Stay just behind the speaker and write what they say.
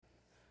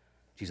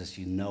Jesus,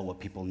 you know what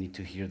people need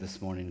to hear this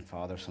morning,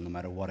 Father, so no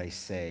matter what I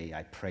say,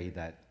 I pray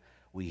that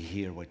we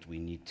hear what we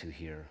need to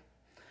hear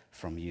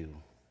from you.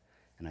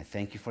 And I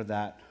thank you for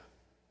that,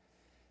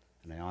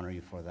 and I honor you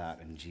for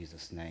that in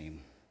Jesus'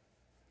 name.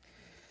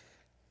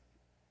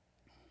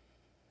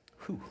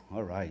 Whew,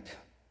 all right.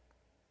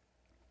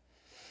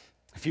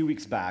 A few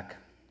weeks back,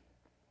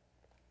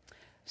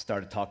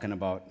 started talking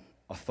about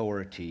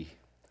authority,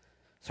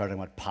 started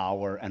about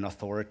power and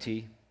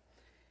authority.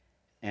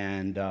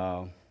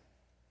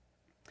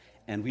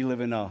 And we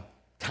live in a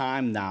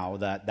time now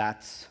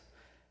that's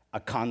a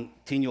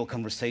continual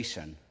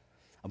conversation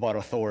about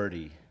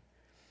authority.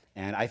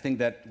 And I think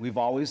that we've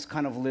always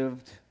kind of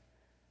lived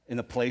in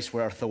a place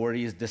where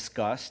authority is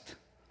discussed,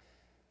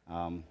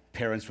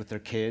 parents with their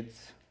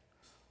kids,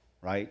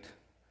 right?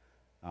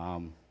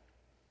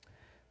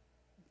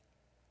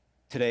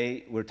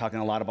 Today, we're talking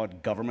a lot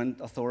about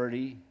government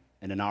authority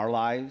and in our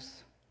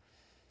lives.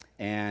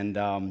 And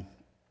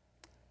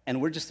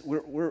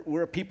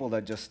we're a people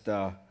that just,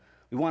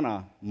 we want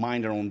to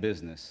mind our own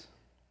business,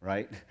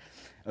 right?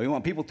 We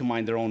want people to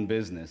mind their own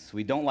business.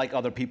 We don't like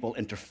other people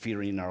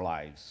interfering in our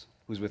lives.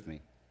 Who's with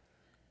me?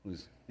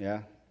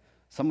 Yeah?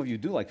 Some of you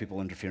do like people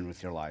interfering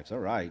with your lives. All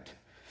right.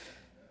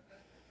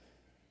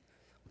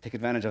 Take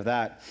advantage of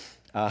that.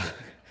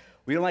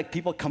 We don't like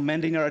people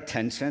commanding our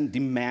attention,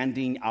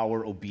 demanding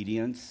our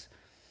obedience.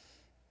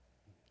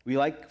 We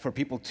like for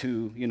people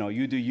to,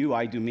 you do you,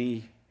 I do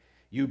me.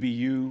 You be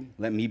you,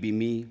 let me be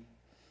me.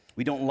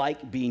 We don't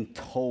like being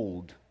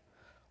told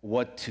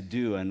what to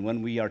do, and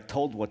when we are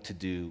told what to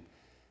do,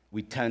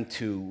 we tend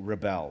to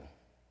rebel.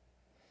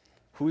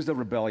 Who's the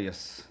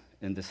rebellious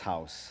in this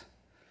house?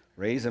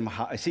 Raise them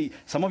high. See,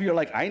 some of you are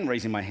like, I ain't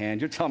raising my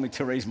hand. You're telling me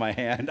to raise my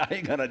hand. I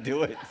ain't gonna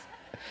do it.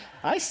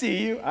 I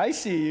see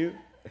you.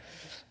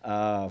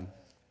 But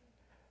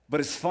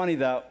it's funny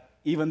that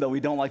even though we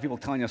don't like people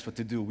telling us what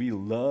to do, we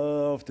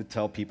love to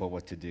tell people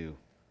what to do.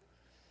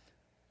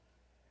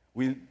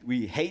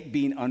 We hate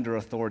being under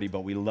authority,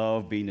 but we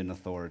love being in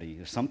authority.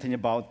 There's something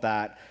about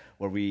that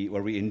where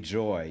we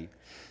enjoy.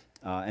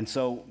 And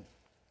so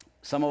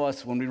some of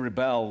us, when we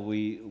rebel,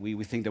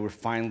 we think that we're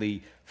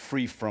finally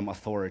free from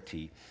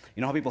authority.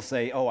 You know how people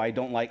say, oh, I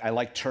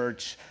like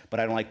church, but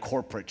I don't like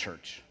corporate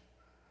church.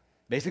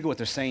 Basically what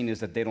they're saying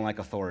is that they don't like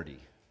authority.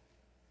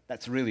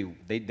 That's really,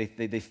 they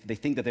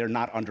think that they're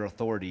not under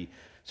authority.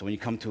 So when you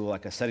come to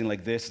like a setting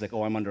like this, it's like,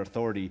 oh, I'm under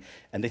authority.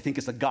 And they think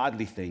it's a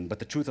godly thing. But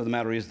the truth of the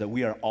matter is that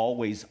we are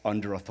always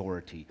under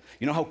authority.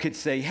 You know how kids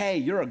say, hey,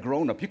 you're a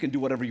grown-up. You can do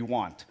whatever you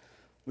want.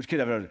 Which kid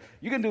ever,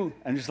 you can do,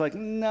 and just like,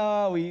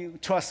 no,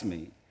 trust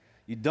me.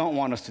 You don't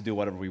want us to do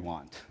whatever we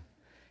want.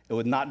 It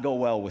would not go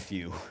well with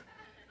you.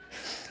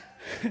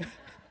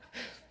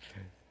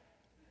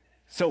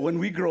 So when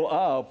we grow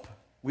up,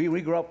 we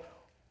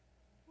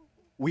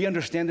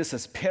understand this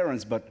as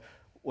parents, but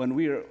when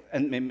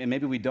and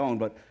maybe we don't,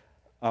 but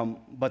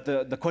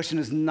the question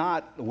is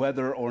not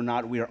whether or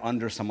not we are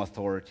under some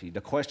authority.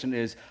 The question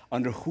is,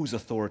 under whose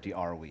authority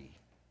are we?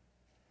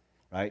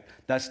 Right?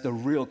 That's the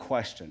real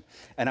question.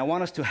 And I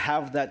want us to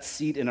have that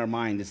seed in our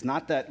mind. It's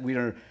not that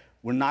we're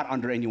not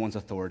under anyone's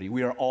authority.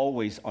 We are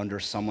always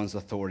under someone's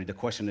authority. The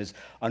question is,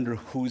 under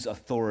whose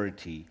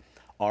authority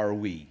are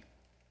we?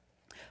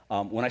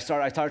 When I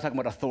started talking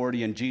about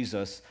authority in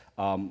Jesus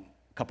a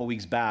couple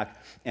weeks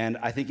back, and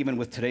I think even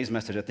with today's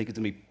message, I think it's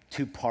going to be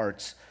 2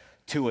 parts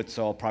to it,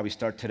 so I'll probably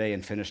start today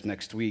and finish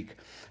next week.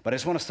 But I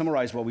just want to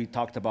summarize what I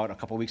talked about a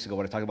couple weeks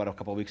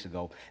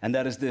ago, and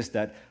that is this,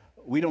 that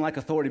we don't like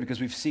authority because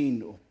we've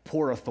seen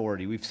poor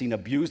authority, we've seen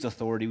abused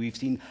authority, we've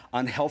seen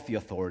unhealthy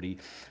authority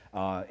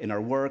in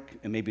our work,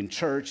 and maybe in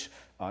church,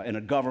 in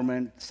a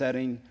government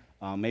setting,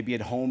 maybe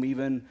at home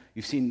even.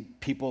 You've seen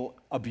people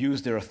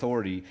abuse their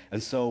authority,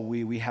 and so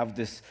we have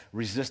this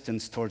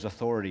resistance towards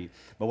authority.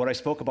 But what I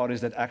spoke about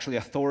is that actually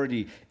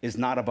authority is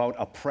not about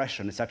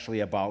oppression, it's actually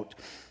about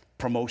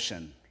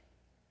promotion.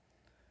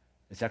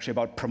 It's actually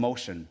about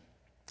promotion.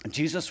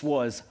 Jesus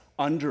was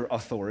under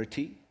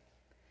authority.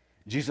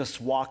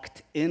 Jesus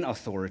walked in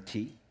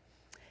authority,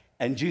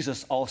 and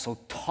Jesus also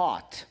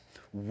taught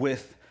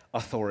with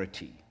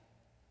authority.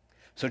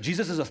 So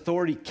Jesus'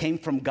 authority came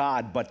from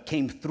God, but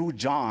came through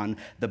John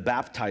the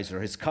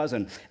Baptizer, his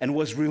cousin, and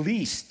was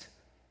released.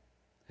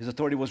 His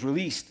authority was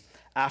released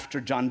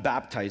after John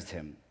baptized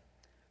him.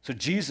 So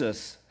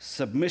Jesus'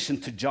 submission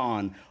to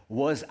John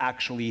was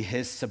actually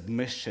his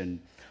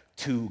submission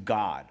to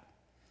God.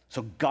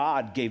 So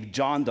God gave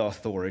John the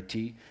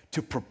authority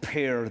to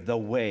prepare the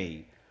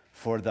way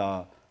for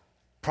the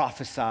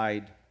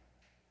prophesied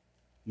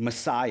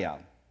Messiah.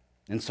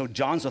 And so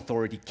John's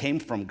authority came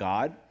from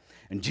God,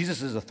 and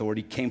Jesus'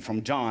 authority came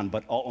from John,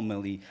 but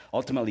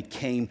ultimately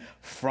came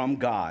from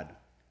God.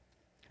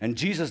 And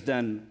Jesus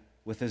then,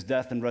 with his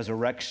death and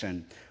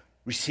resurrection,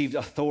 received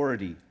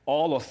authority,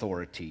 all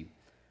authority,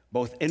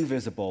 both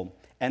invisible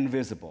and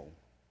visible,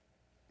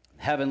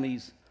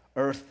 heavenlies,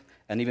 earth,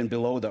 and even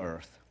below the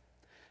earth.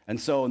 And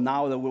so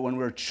now that when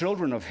we're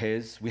children of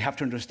his, we have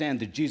to understand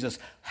that Jesus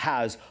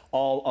has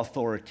all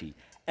authority.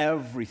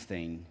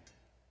 Everything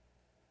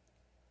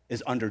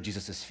is under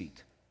Jesus'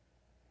 feet.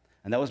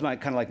 And that was my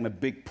kind of like my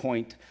big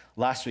point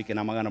last week, and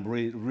I'm going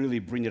to really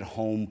bring it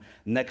home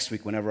next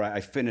week whenever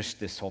I finish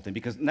this whole thing.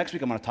 Because next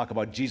week I'm going to talk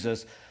about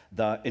Jesus,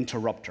 the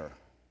interrupter.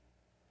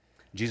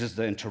 Jesus,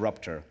 the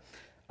interrupter.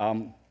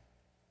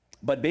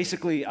 But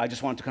basically, I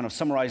just want to kind of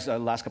summarize the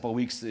last couple of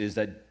weeks is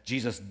that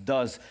Jesus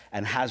does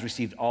and has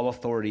received all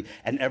authority,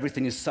 and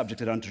everything is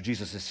subjected unto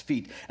Jesus'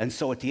 feet. And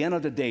so at the end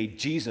of the day,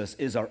 Jesus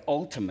is our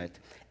ultimate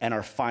and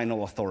our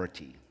final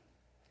authority.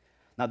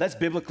 Now, that's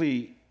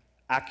biblically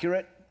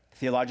accurate,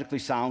 theologically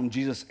sound.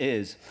 Jesus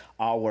is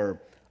our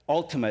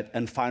ultimate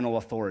and final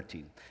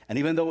authority. And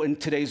even though in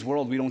today's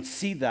world we don't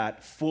see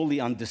that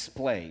fully on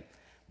display,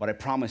 but I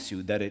promise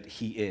you that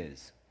he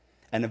is.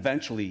 And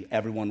eventually,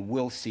 everyone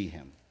will see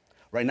him.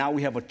 Right now,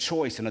 we have a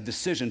choice and a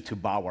decision to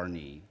bow our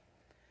knee.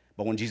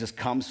 But when Jesus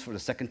comes for the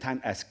second time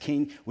as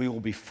king, we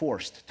will be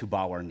forced to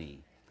bow our knee.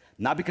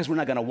 Not because we're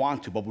not going to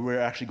want to, but we're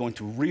actually going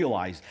to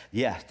realize,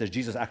 yes, that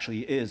Jesus actually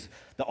is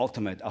the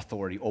ultimate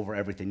authority over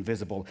everything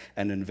visible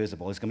and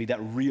invisible. It's going to be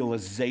that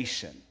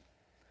realization.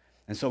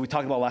 And so we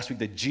talked about last week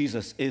that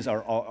Jesus is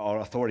our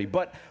authority.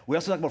 But we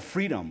also talked about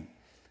freedom.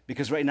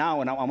 Because right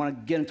now, and I want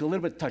to get into a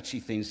little bit touchy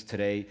things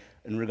today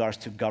in regards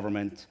to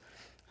government.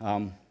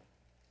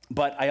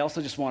 But I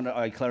also just want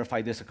to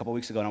clarify this a couple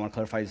weeks ago, and I want to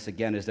clarify this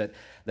again, is that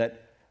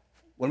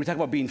when we talk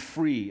about being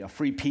free, a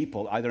free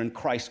people, either in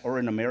Christ or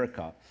in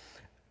America,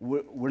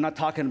 we're not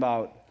talking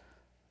about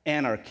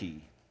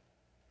anarchy.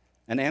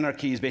 And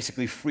anarchy is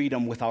basically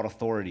freedom without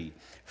authority,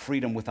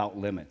 freedom without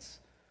limits.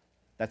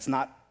 That's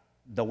not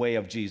the way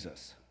of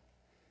Jesus.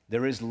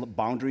 There is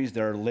boundaries,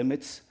 there are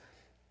limits.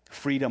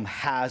 Freedom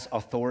has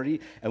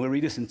authority. And we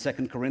read this in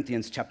 2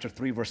 Corinthians chapter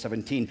 3, verse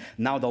 17.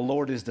 Now the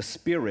Lord is the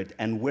Spirit,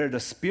 and where the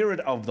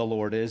Spirit of the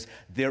Lord is,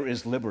 there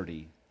is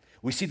liberty.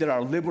 We see that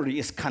our liberty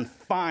is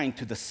confined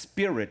to the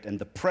Spirit and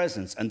the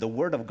presence and the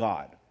Word of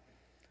God.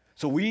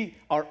 So we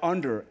are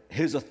under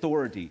His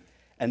authority,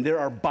 and there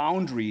are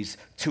boundaries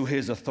to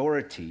His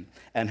authority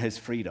and His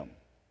freedom.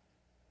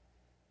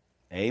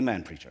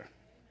 Amen, preacher.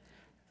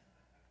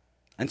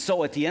 And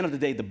so at the end of the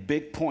day, the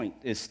big point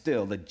is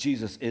still that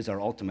Jesus is our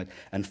ultimate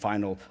and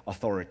final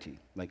authority.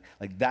 Like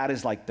that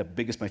is like the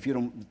biggest point. If you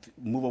don't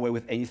move away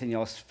with anything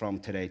else from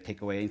today,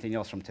 take away anything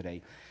else from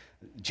today,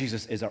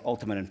 Jesus is our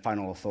ultimate and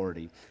final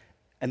authority.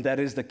 And that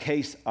is the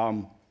case.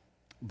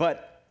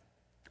 But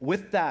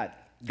with that,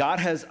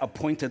 God has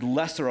appointed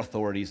lesser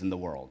authorities in the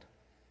world.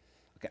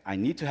 Okay, I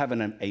need to have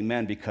an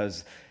amen,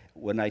 because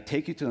when I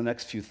take you to the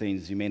next few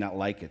things, you may not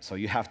like it. So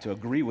you have to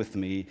agree with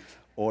me,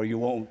 or you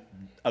won't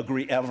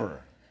agree ever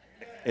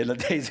in the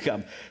days to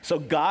come. So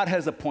God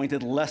has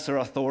appointed lesser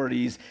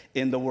authorities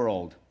in the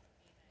world.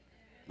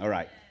 All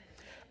right.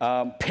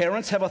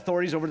 Parents have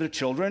authorities over their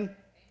children.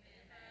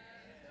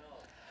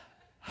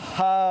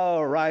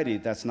 All righty,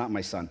 that's not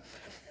my son.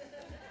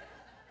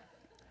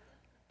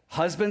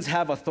 Husbands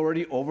have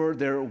authority over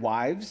their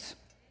wives.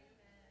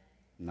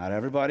 Not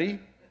everybody,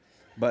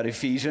 but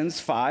Ephesians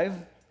 5,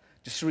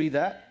 just read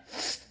that.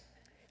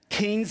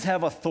 Kings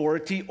have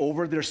authority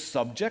over their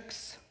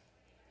subjects.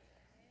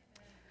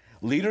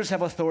 Leaders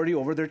have authority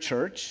over their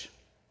church.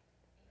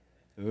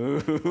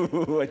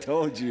 Ooh, I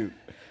told you.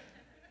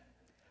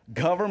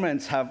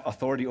 Governments have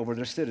authority over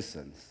their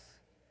citizens.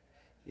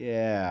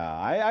 Yeah,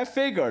 I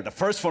figured. The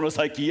first one was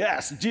like,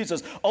 yes,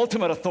 Jesus,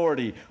 ultimate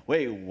authority.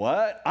 Wait,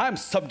 what? I'm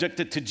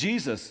subjected to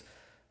Jesus.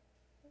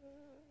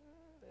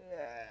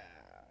 Yeah.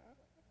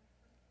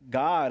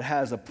 God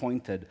has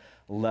appointed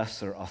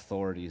lesser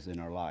authorities in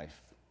our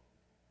life.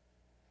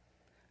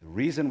 The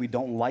reason we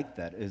don't like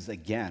that is,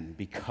 again,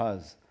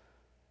 because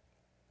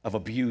of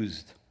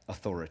abused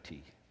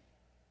authority.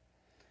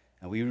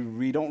 And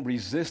we don't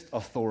resist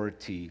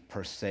authority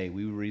per se.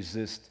 We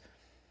resist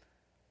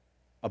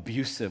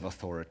abusive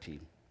authority.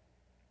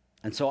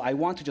 And so I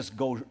want to just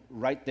go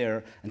right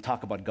there and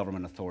talk about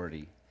government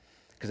authority,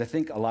 because I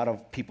think a lot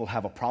of people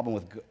have a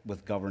problem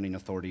with governing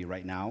authority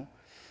right now.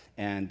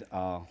 And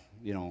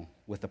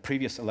with the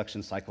previous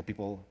election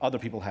cycle, other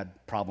people had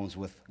problems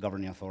with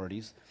governing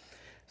authorities.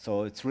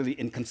 So it's really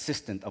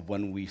inconsistent of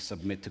when we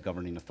submit to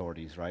governing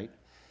authorities, right?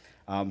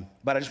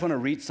 But I just want to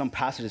read some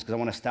passages because I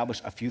want to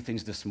establish a few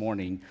things this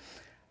morning.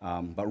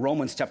 But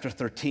Romans chapter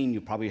 13, you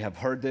probably have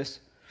heard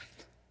this.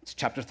 It's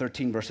chapter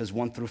 13, verses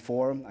 1 through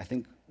 4. I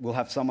think we'll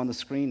have some on the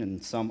screen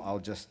and some I'll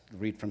just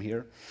read from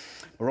here.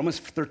 But Romans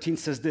 13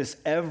 says this: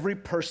 every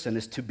person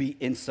is to be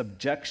in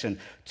subjection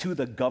to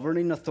the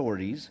governing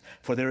authorities,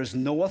 for there is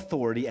no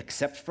authority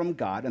except from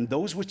God, and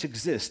those which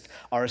exist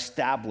are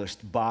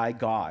established by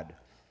God.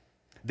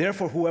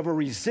 Therefore, whoever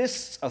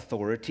resists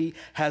authority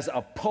has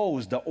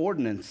opposed the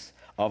ordinance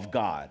of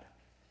God.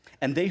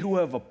 And they who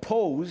have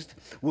opposed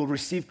will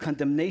receive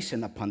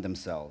condemnation upon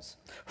themselves.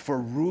 For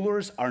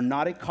rulers are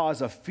not a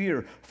cause of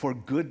fear for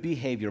good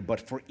behavior,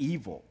 but for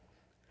evil.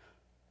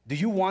 Do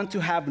you want to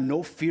have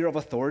no fear of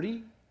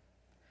authority?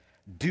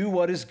 Do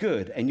what is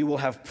good, and you will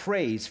have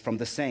praise from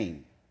the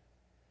same.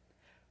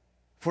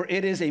 For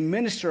it is a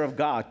minister of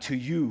God to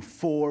you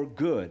for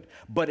good.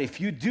 But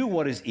if you do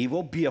what is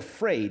evil, be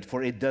afraid,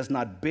 for it does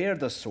not bear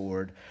the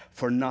sword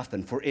for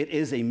nothing. For it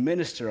is a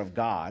minister of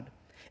God,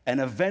 an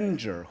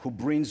avenger who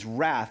brings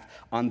wrath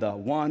on the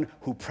one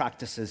who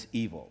practices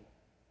evil.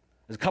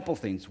 There's a couple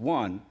things.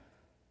 One,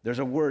 there's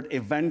a word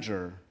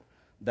avenger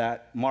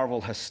that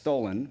Marvel has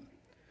stolen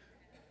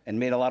and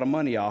made a lot of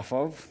money off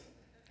of.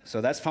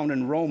 So that's found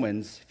in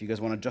Romans, if you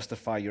guys want to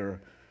justify your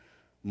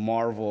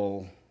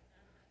Marvel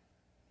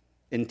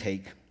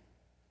intake.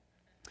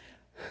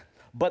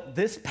 But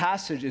this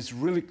passage is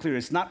really clear.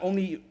 It's not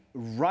only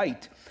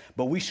right,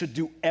 but we should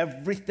do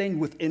everything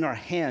within our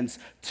hands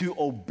to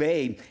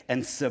obey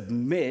and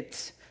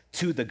submit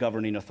to the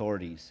governing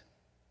authorities.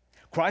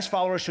 Christ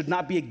followers should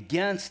not be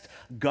against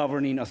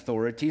governing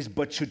authorities,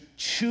 but should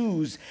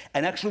choose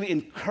and actually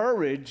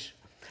encourage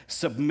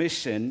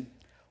submission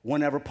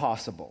whenever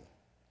possible.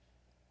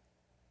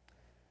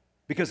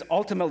 Because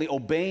ultimately,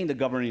 obeying the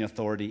governing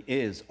authority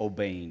is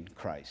obeying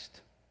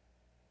Christ.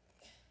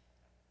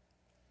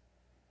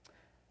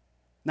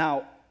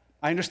 Now,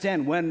 I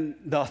understand when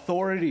the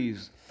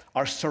authorities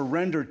are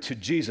surrendered to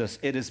Jesus,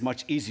 it is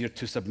much easier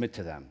to submit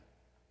to them.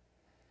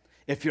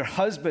 If your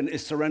husband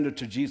is surrendered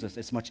to Jesus,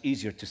 it's much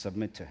easier to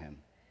submit to him.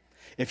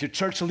 If your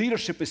church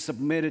leadership is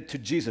submitted to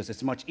Jesus,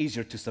 it's much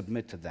easier to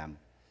submit to them.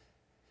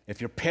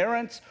 If your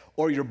parents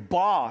or your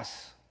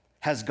boss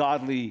has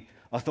godly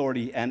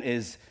authority and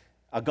is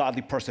a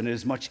godly person, it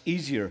is much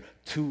easier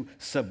to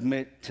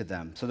submit to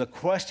them. So the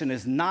question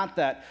is not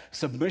that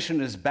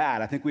submission is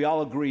bad. I think we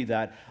all agree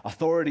that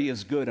authority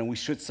is good and we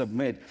should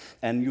submit.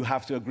 And you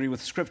have to agree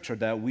with Scripture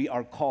that we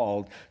are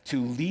called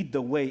to lead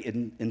the way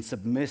in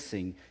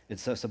submitting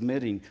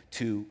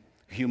to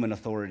human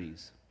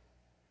authorities.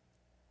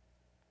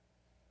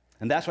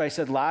 And that's why I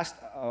said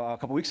a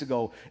couple weeks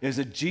ago, is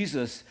that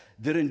Jesus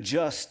didn't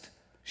just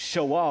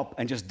show up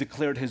and just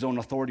declared his own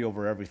authority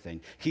over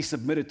everything. He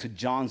submitted to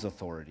John's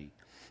authority.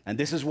 And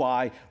this is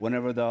why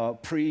whenever the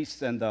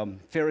priests and the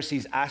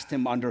Pharisees asked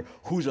him under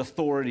whose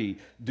authority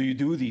do you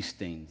do these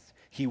things,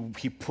 he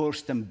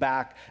pushed them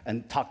back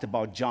and talked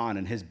about John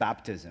and his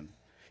baptism.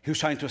 He was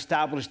trying to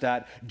establish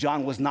that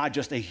John was not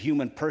just a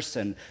human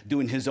person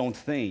doing his own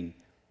thing.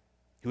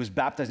 He was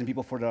baptizing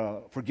people for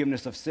the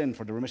forgiveness of sin,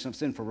 for the remission of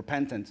sin, for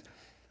repentance.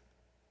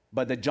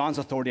 But that John's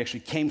authority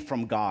actually came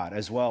from God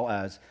as well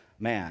as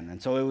man.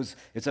 And so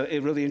it's a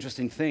really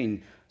interesting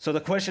thing. So the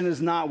question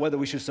is not whether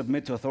we should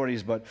submit to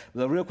authorities, but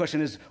the real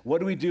question is, what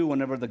do we do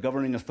whenever the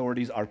governing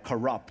authorities are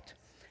corrupt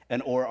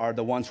or are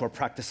the ones who are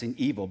practicing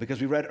evil?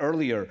 Because we read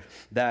earlier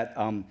that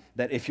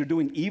if you're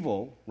doing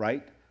evil,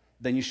 right,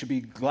 then you should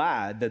be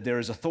glad that there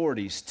is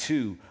authorities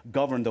to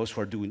govern those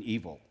who are doing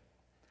evil.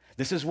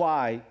 This is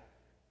why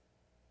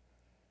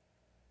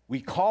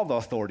we call the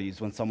authorities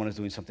when someone is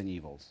doing something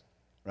evil,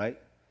 right?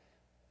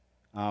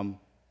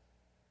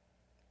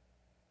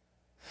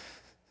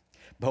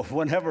 But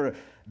whenever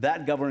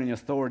that governing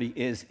authority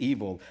is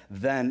evil,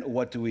 then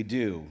what do we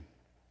do?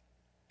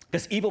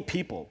 Because evil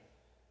people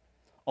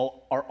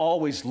are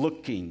always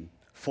looking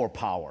for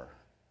power.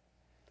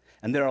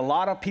 And there are a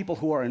lot of people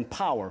who are in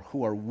power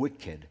who are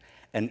wicked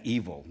and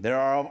evil. There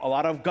are a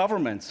lot of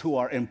governments who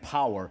are in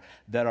power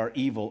that are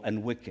evil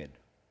and wicked.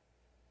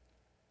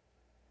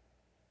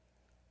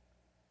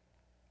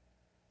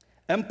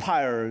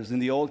 Empires in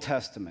the Old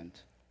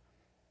Testament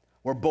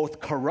were both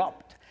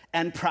corrupt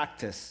and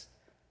practiced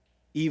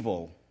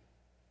evil.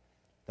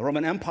 The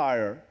Roman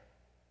Empire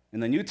in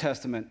the New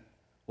Testament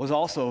was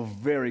also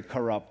very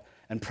corrupt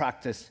and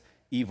practiced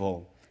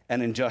evil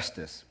and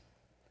injustice.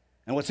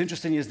 And what's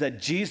interesting is that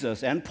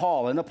Jesus and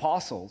Paul and the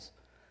apostles,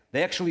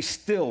 they actually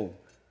still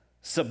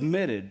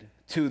submitted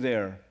to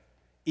their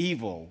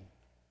evil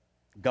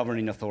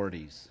governing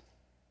authorities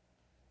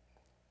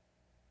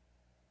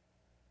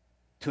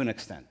to an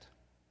extent.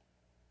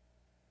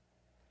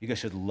 You guys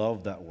should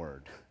love that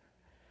word.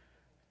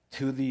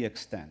 To the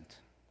extent.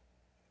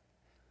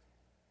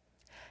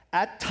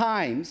 At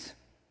times,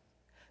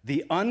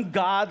 the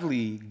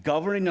ungodly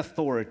governing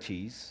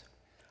authorities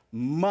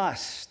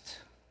must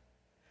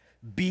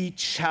be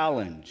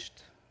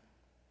challenged.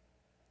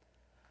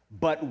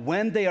 But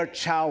when they are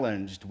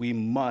challenged, we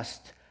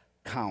must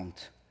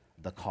count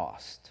the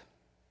cost.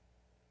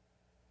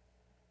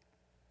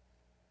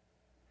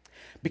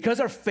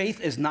 Because our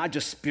faith is not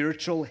just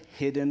spiritual,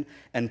 hidden,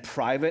 and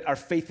private, our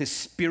faith is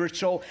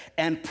spiritual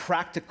and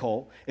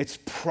practical. It's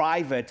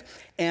private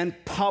and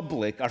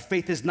public. Our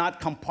faith is not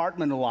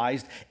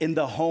compartmentalized in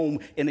the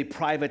home in a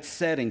private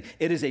setting.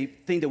 It is a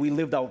thing that we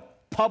lived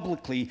out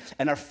publicly,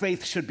 and our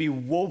faith should be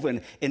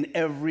woven in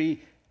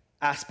every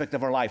aspect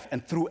of our life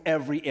and through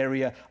every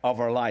area of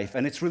our life.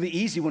 And it's really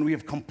easy when we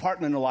have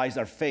compartmentalized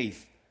our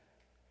faith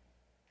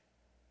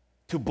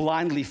to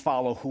blindly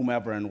follow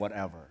whomever and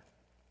whatever.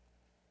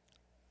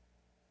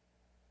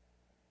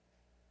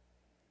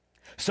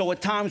 So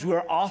at times we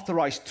are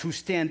authorized to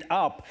stand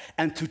up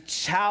and to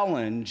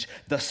challenge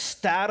the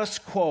status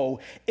quo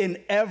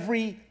in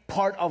every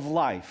part of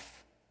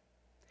life,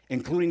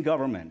 including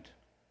government.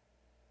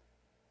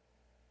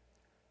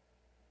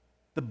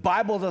 The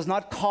Bible does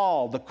not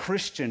call the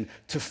Christian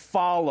to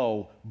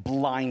follow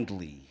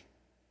blindly.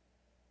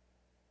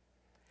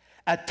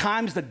 At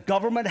times, the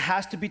government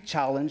has to be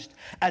challenged.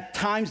 At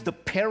times, the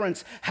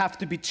parents have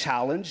to be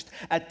challenged.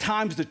 At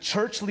times, the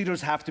church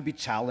leaders have to be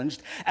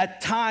challenged.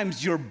 At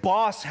times, your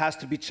boss has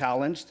to be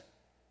challenged.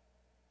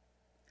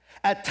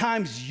 At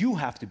times, you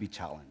have to be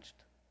challenged.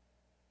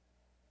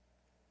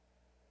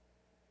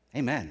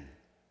 Amen.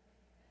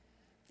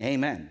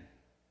 Amen.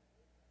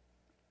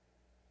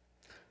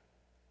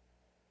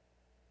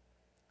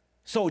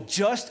 So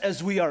just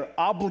as we are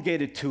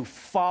obligated to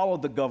follow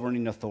the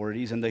governing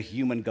authorities and the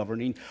human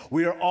governing,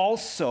 we are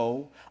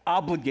also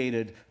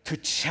obligated to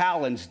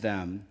challenge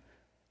them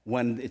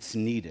when it's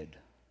needed.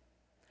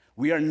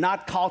 We are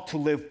not called to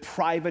live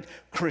private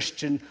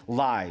Christian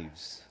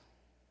lives.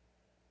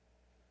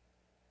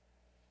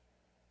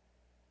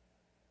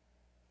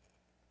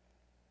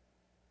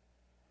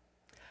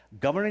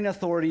 Governing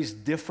authorities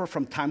differ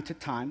from time to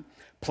time,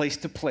 place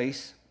to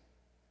place,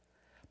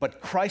 but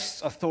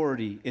Christ's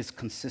authority is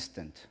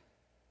consistent,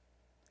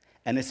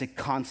 and it's a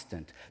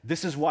constant.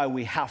 This is why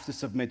we have to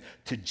submit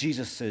to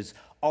Jesus'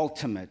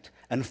 ultimate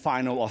and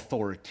final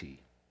authority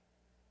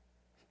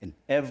in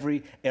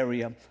every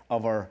area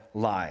of our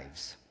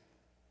lives.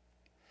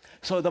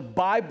 So the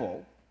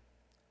Bible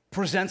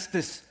presents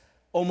this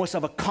almost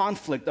of a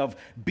conflict of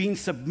being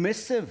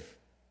submissive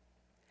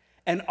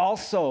and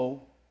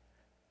also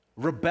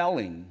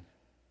rebelling.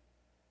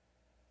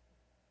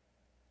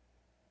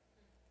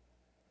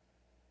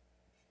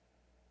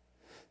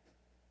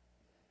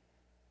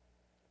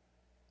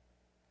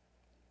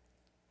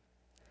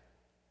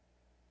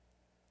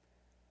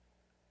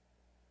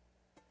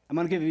 I'm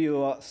going to give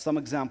you some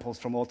examples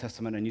from Old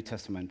Testament and New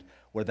Testament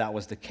where that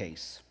was the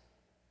case.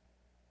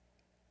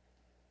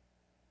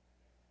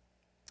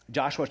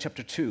 Joshua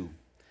chapter 2.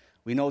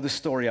 We know the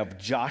story of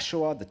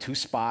Joshua, the two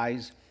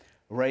spies,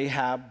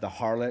 Rahab, the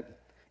harlot,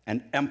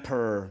 and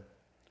Emperor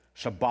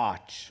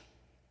Shobach,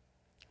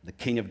 the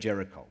king of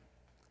Jericho.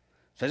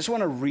 So I just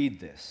want to read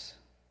this.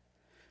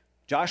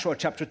 Joshua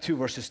chapter 2,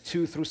 verses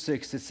 2 through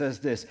 6, it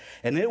says this,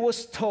 "And it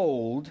was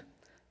told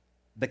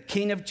the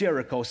king of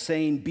Jericho,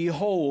 saying,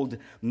 Behold,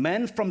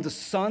 men from the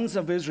sons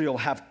of Israel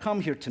have come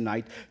here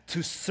tonight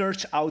to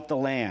search out the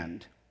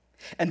land.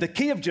 And the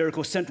king of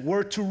Jericho sent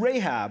word to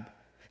Rahab,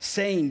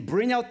 saying,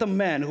 Bring out the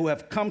men who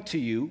have come to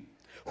you,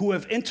 who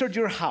have entered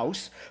your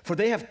house, for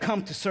they have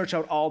come to search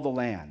out all the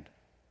land.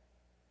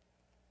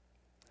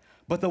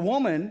 But the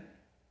woman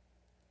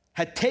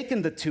had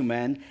taken the two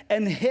men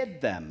and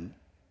hid them.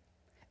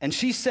 And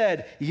she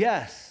said,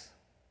 Yes,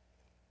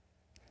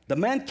 the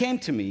men came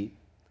to me,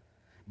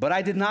 but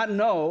I did not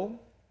know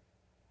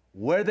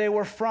where they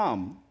were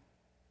from.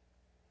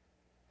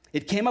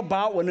 It came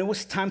about when it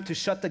was time to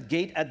shut the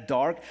gate at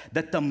dark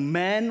that the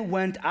men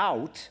went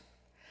out.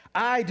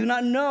 I do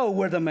not know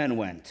where the men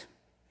went.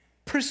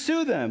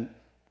 Pursue them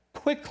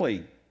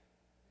quickly,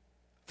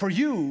 for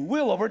you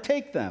will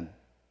overtake them."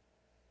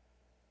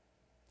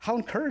 How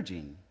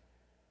encouraging.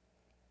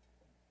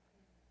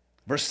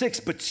 Verse 6,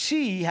 "But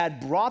she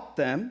had brought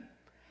them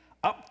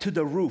up to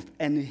the roof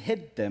and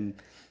hid them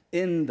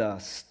in the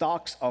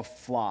stalks of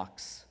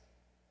flax,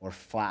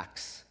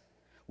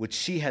 which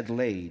she had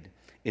laid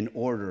in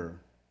order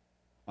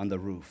on the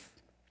roof."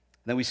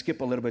 Then we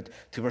skip a little bit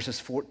to verses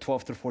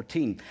 12 through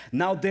 14.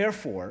 Now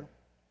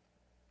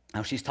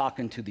she's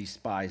talking to these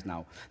spies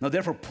now. "Now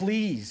therefore,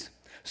 please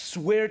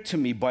swear to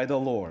me by the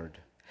Lord,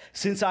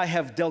 since I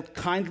have dealt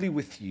kindly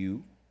with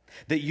you,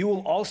 that you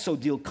will also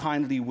deal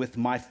kindly with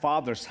my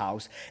father's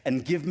house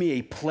and give me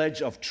a pledge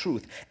of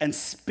truth, and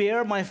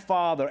spare my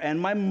father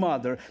and my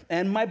mother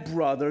and my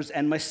brothers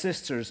and my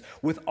sisters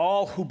with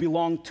all who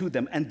belong to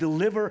them, and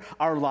deliver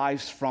our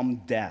lives from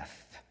death."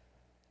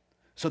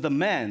 So the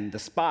men, the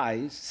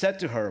spies, said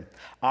to her,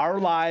 "Our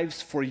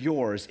lives for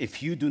yours,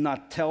 if you do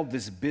not tell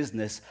this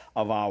business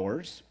of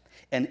ours.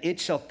 And it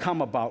shall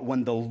come about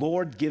when the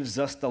Lord gives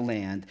us the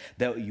land,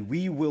 that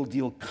we will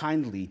deal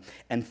kindly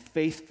and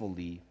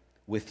faithfully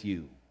with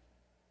you."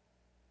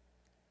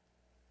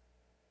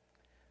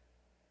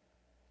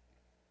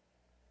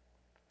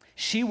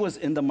 She was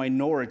in the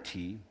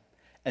minority,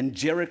 and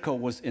Jericho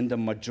was in the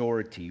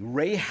majority.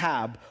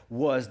 Rahab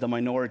was the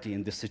minority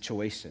in this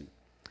situation.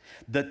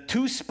 The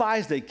two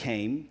spies that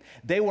came,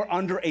 they were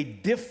under a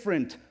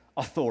different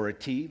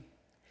authority,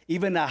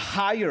 even a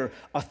higher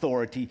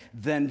authority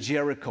than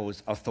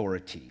Jericho's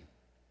authority.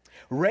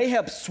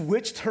 Rahab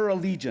switched her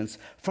allegiance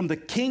from the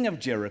king of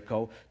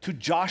Jericho to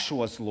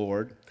Joshua's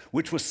Lord,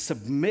 which was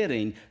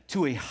submitting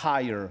to a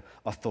higher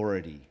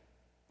authority.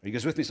 Are you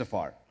guys with me so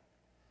far?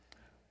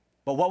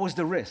 But what was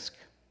the risk?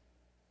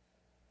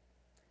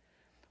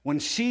 When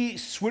she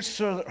switched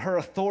her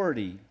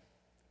authority,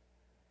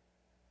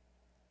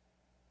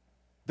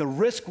 the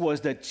risk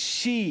was that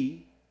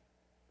it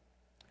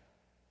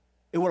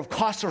would have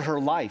cost her her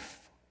life.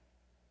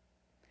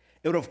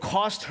 It would have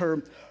cost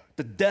her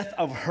the death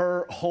of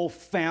her whole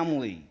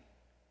family.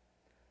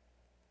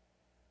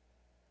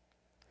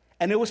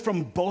 And it was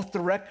from both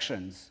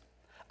directions,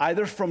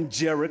 either from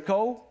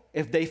Jericho,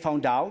 if they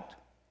found out,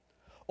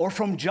 or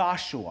from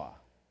Joshua.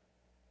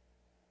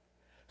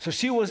 So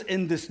she was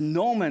in this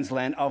no man's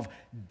land of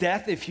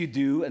death if you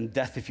do and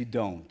death if you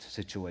don't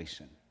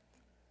situation.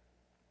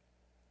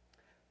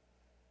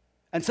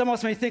 And some of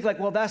us may think like,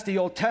 well, that's the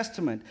Old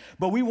Testament.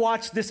 But we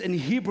watch this in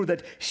Hebrew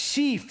that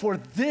she, for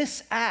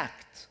this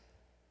act,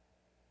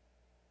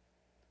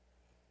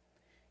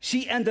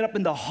 she ended up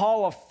in the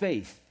hall of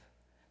faith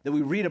that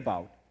we read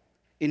about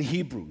in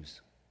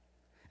Hebrews.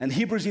 And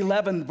Hebrews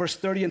 11, verse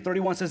 30 and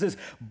 31 says this,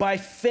 by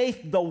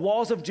faith the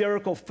walls of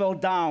Jericho fell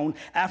down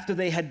after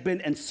they had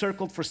been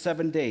encircled for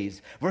 7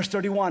 days. Verse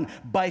 31,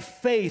 by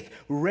faith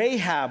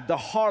Rahab the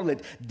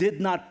harlot did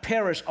not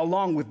perish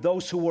along with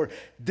those who were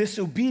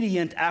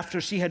disobedient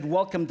after she had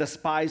welcomed the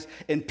spies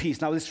in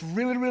peace. Now it's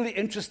really, really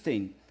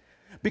interesting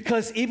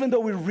because even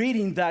though we're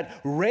reading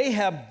that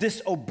Rahab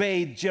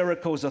disobeyed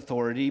Jericho's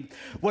authority,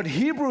 what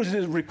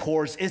Hebrews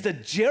records is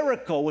that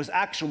Jericho was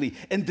actually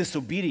in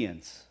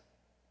disobedience.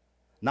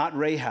 Not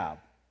Rahab.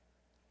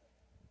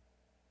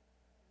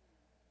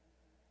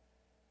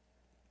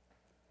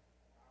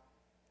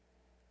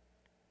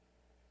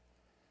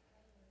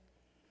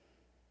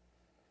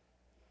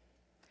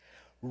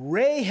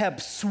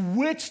 Rahab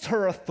switched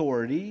her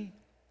authority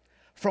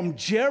from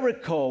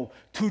Jericho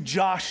to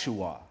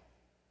Joshua.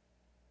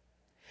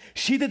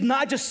 She did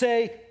not just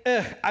say,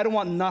 I don't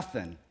want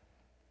nothing.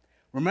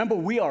 Remember,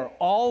 we are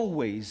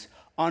always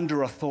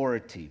under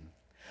authority.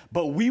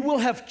 But we will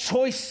have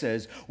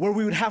choices where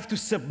we would have to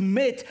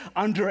submit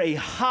under a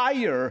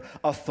higher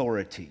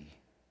authority.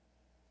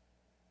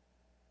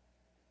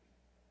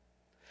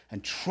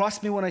 And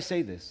trust me when I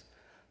say this,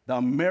 the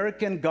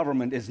American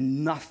government is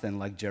nothing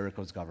like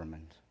Jericho's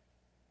government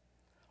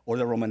or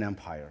the Roman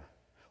Empire.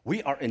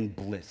 We are in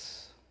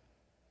bliss.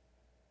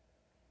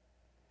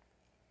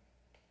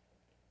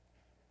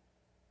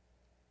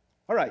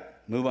 All right,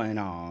 moving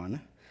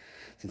on.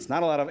 Since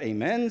not a lot of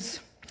amens,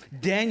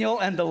 Daniel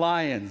and the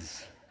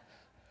lions.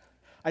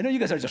 I know you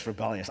guys are just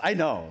rebellious. I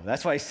know.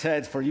 That's why I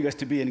said for you guys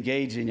to be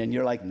engaging, and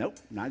you're like, nope,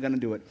 not going to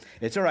do it.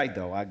 It's all right,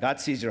 though.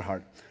 God sees your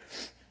heart.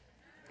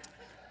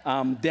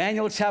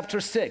 Daniel chapter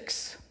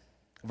 6,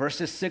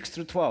 verses 6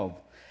 through 12.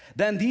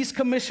 Then these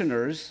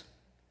commissioners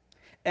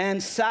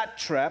and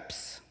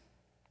satraps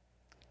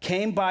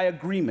came by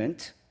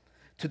agreement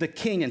to the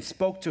king and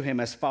spoke to him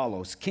as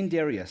follows. King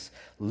Darius,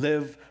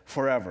 live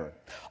forever.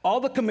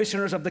 All the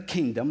commissioners of the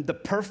kingdom, the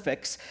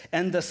prefects,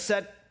 and the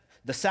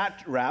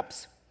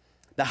satraps,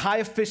 the high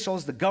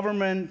officials, the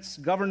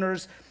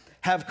governors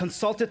have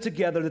consulted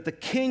together that the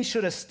king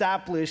should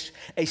establish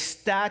a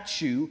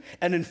statute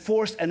and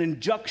enforce an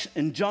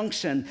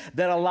injunction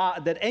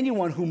that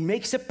anyone who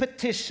makes a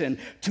petition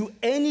to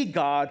any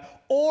god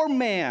or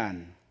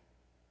man,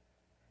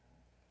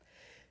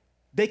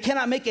 they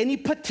cannot make any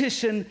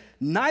petition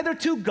neither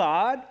to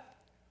God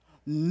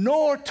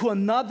nor to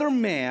another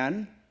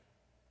man,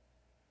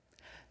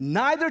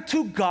 neither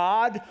to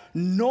God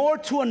nor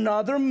to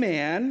another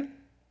man,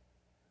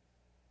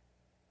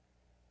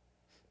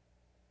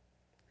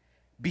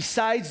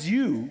 besides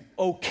you,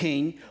 O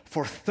king,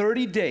 for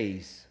 30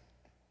 days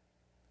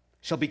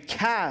shall be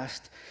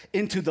cast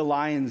into the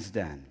lion's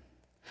den.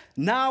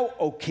 Now,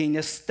 O king,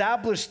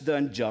 establish the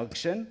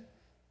injunction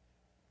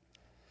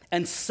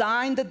and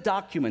sign the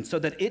document so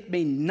that it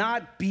may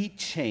not be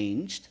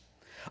changed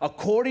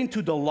according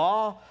to the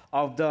law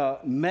of the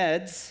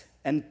Medes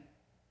and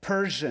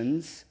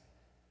Persians,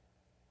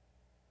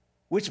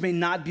 which may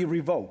not be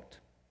revoked.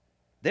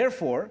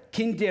 Therefore,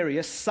 King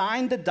Darius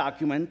signed the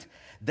document,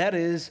 that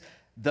is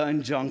the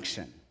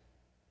injunction.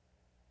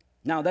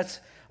 Now, I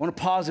want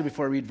to pause it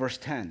before I read verse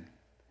 10.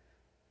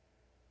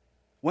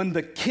 When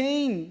the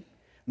king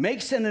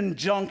makes an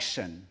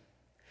injunction,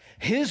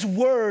 his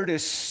word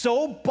is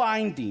so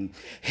binding,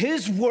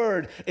 his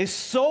word is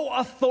so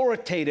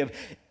authoritative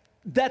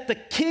that the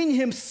king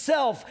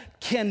himself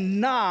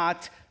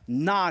cannot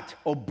not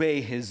obey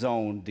his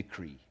own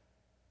decree.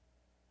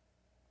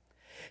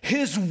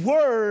 His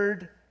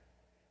word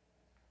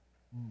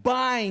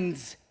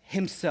binds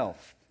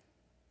himself.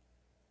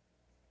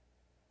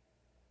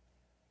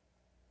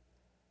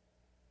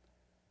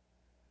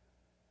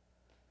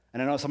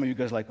 And I know some of you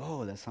guys are like,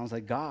 oh, that sounds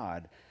like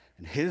God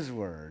and his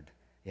word.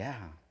 Yeah.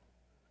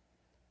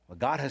 Well,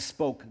 God has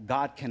spoke.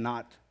 God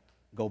cannot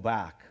go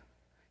back.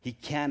 He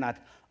cannot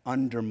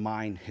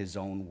undermine his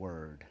own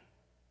word.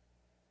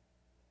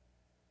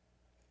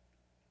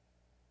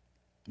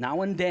 Now,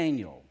 when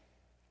Daniel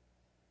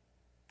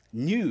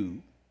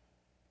knew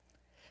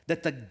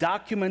that the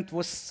document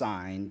was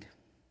signed,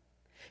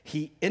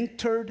 he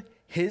entered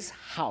his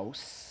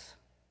house.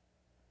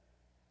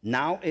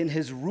 Now, in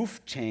his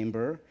roof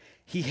chamber,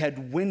 he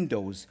had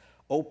windows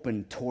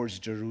open towards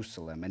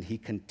Jerusalem, and he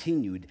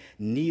continued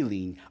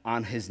kneeling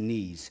on his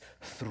knees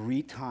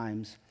 3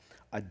 times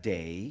a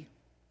day,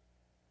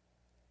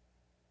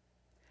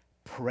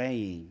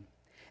 praying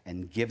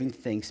and giving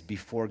thanks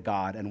before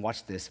God. And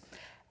watch this,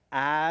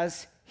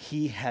 as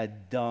he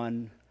had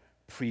done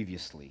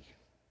previously.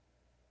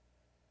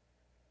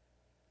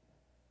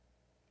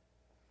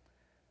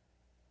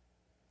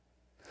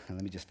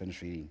 Let me just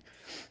finish reading.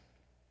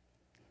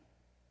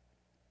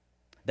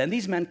 Then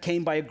these men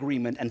came by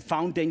agreement and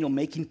found Daniel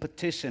making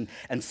petition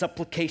and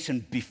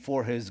supplication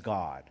before his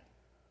God.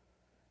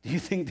 Do you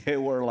think they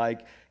were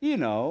like,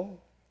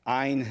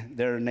 eyeing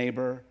their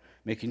neighbor,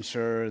 making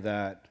sure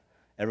that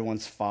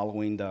everyone's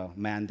following the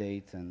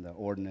mandates and the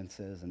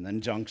ordinances and the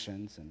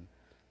injunctions, and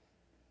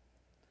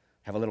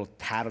have a little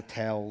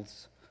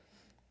tattletales,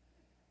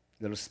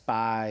 little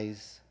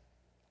spies?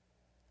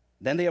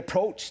 Then they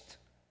approached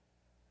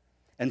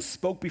and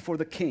spoke before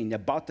the king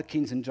about the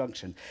king's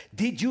injunction.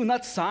 Did you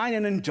not sign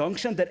an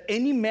injunction that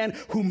any man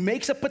who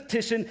makes a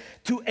petition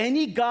to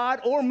any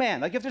god or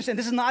man, like you have to understand,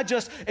 this is not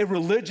just a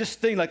religious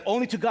thing, like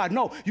only to God.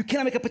 No, you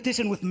cannot make a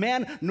petition with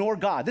man nor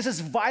God. This is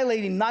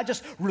violating not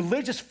just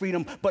religious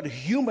freedom, but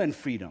human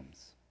freedoms,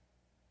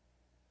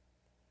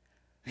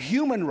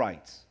 human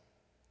rights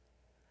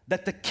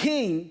that the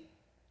king,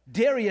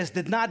 Darius,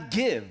 did not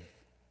give,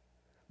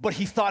 but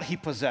he thought he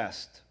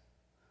possessed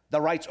the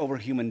rights over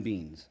human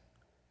beings.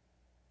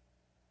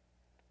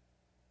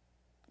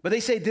 But they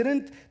say,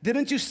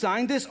 didn't you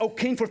sign this, O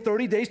king, for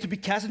 30 days to be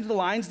cast into the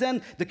lions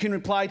then? The king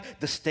replied,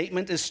 the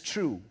statement is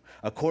true.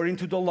 According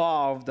to the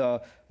law of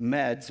the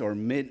Medes or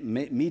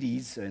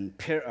Medes and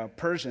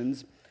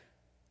Persians,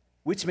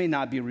 which may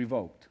not be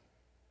revoked.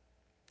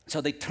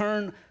 So they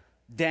turn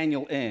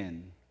Daniel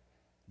in,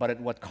 but at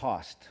what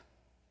cost?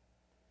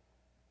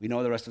 We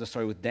know the rest of the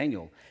story with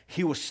Daniel.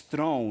 He was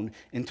thrown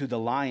into the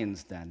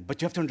lion's den.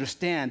 But you have to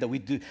understand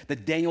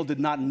that Daniel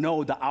did not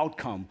know the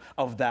outcome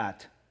of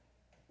that.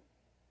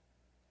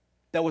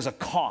 That was a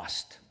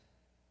cost.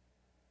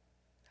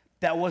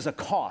 That was a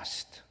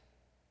cost.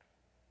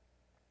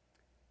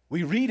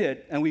 We read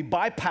it and we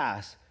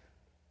bypass.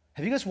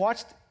 Have you guys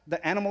watched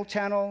the Animal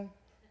Channel,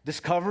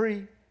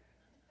 Discovery?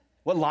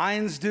 What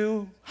lions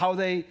do, how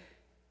they,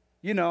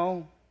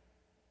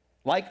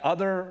 like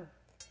other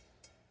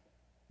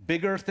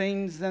bigger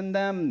things than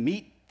them,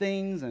 meat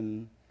things.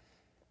 And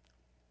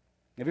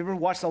have you ever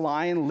watched a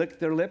lion lick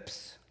their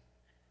lips?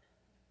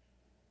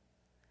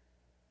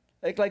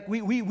 Like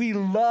we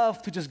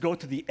love to just go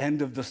to the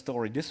end of the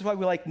story. This is why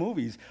we like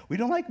movies. We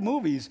don't like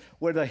movies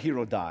where the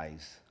hero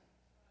dies.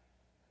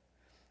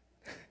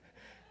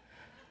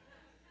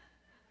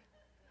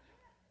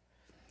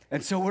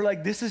 And so we're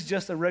like, this is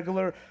just a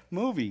regular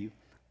movie.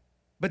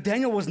 But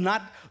Daniel was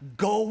not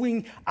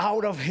going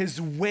out of his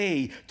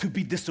way to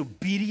be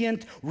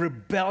disobedient,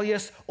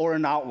 rebellious, or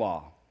an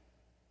outlaw.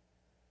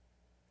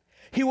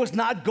 He was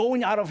not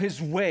going out of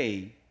his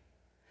way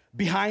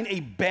behind a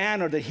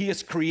banner that he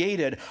has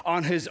created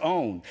on his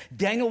own.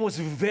 Daniel was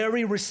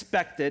very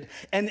respected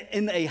and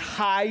in a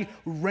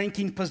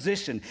high-ranking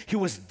position. He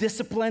was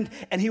disciplined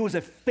and he was a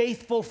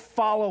faithful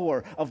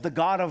follower of the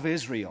God of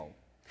Israel.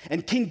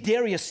 And King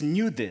Darius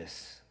knew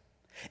this.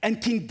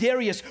 And King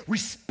Darius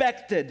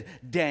respected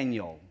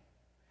Daniel.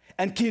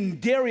 And King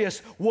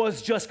Darius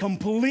was just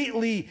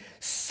completely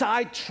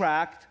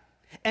sidetracked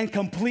and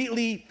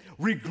completely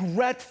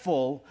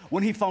regretful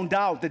when he found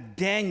out that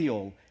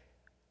Daniel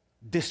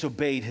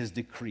disobeyed his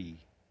decree.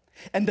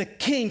 And the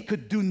king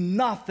could do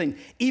nothing,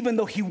 even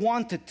though he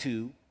wanted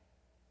to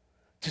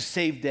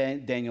save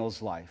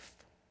Daniel's life.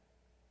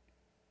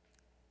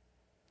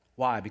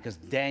 Why? Because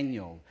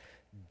Daniel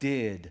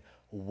did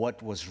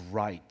what was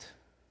right.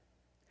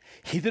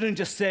 He didn't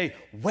just say,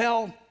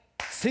 well,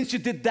 since you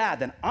did that,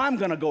 then I'm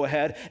going to go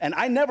ahead, and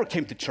I never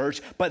came to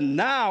church, but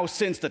now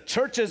since the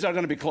churches are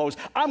going to be closed,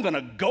 I'm going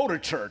to go to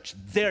church.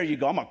 There you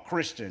go, I'm a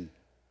Christian.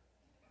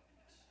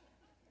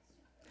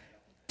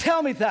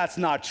 Tell me that's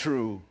not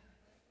true.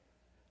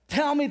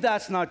 Tell me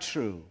that's not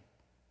true.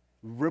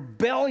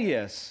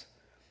 Rebellious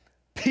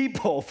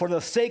people for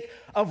the sake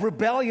of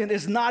rebellion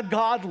is not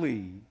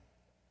godly.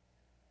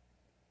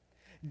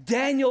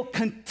 Daniel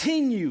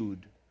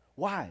continued.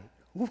 Why?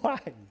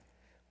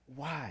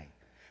 Why?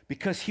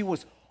 Because he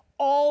was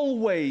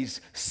always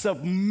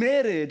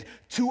submitted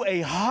to a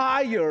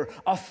higher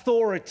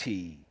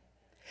authority.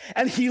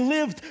 And he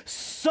lived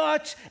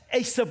such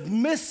a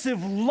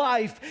submissive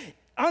life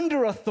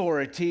under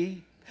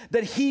authority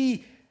that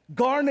he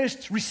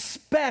garnished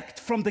respect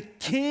from the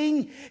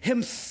king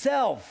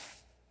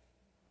himself.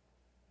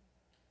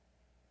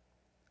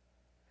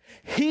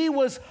 He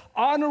was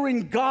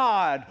honoring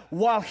God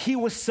while he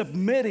was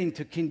submitting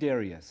to King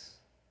Darius.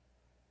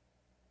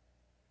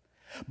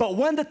 But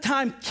when the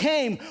time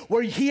came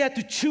where he had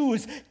to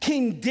choose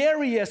King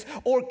Darius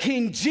or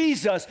King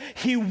Jesus,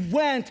 he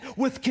went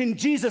with King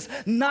Jesus,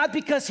 not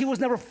because he was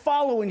never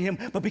following him,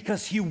 but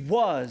because he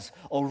was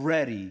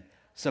already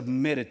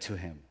submitted to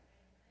him.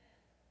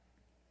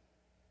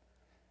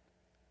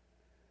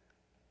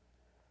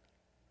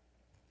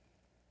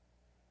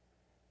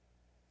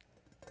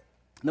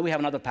 Then we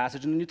have another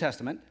passage in the New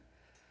Testament.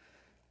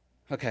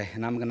 Okay,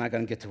 and I'm not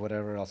going to get to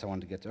whatever else I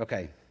wanted to get to.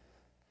 Okay.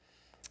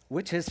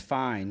 Which is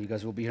fine. You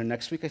guys will be here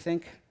next week, I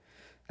think.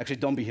 Actually,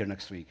 don't be here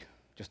next week.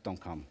 Just don't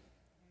come.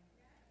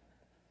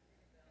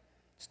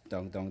 Just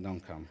don't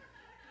come.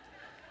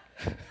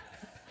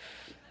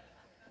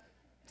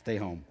 Stay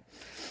home.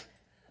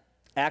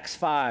 Acts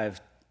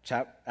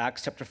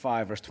chapter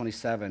 5, verse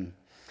 27.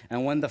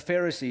 And when the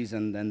Pharisees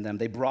and them,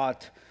 they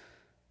brought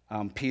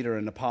Peter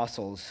and the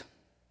apostles,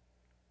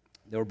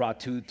 they were brought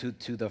to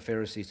the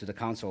Pharisees, to the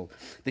council.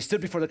 They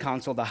stood before the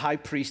council, the high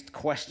priest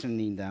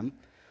questioning them,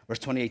 verse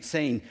 28,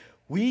 saying,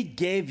 "We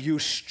gave you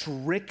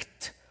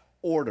strict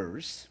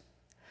orders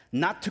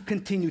not to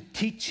continue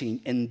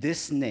teaching in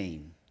this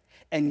name,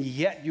 and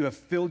yet you have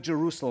filled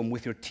Jerusalem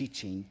with your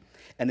teaching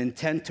and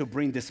intend to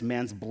bring this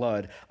man's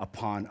blood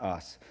upon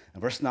us."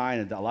 And verse 9,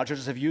 and a lot of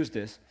churches have used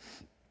this,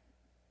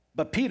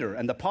 but Peter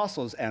and the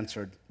apostles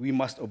answered, "We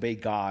must obey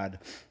God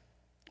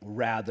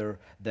rather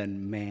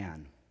than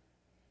man."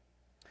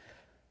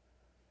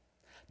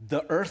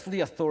 The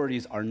earthly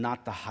authorities are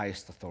not the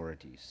highest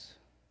authorities.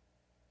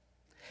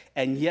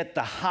 And yet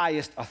the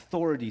highest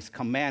authorities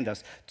command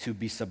us to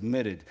be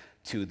submitted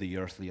to the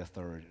earthly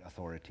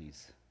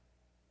authorities.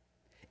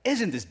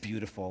 Isn't this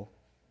beautiful?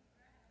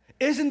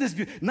 Isn't this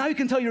beautiful? Now you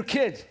can tell your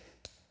kids,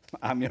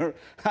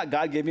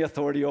 God gave me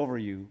authority over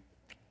you.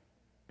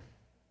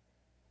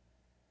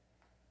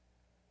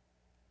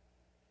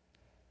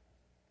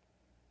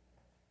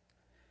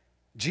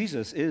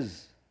 Jesus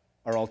is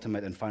our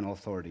ultimate and final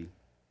authority.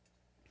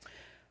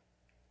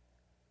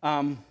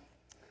 I'm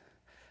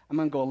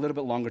going to go a little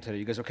bit longer today.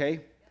 You guys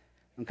okay?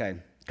 Okay.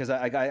 Because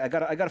I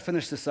got to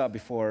finish this up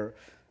before,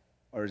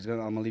 I'm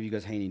going to leave you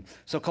guys hanging.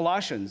 So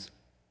Colossians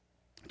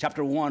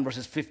chapter 1,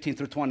 verses 15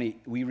 through 20,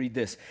 we read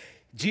this.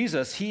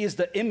 Jesus, he is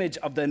the image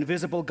of the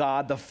invisible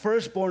God, the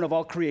firstborn of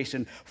all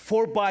creation.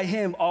 For by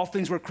him all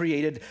things were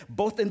created,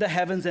 both in the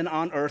heavens and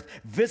on earth,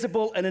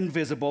 visible and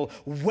invisible,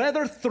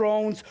 whether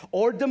thrones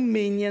or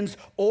dominions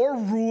or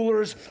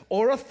rulers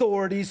or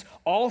authorities,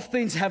 all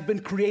things have been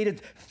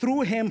created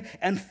through him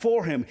and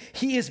for him.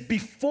 He is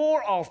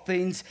before all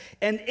things,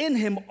 and in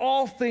him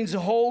all things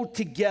hold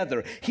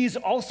together. He's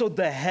also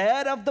the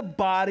head of the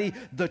body,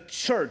 the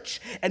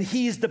church, and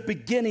he is the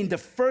beginning, the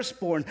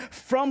firstborn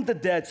from the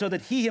dead, so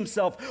that he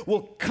himself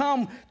will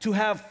come to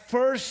have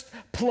first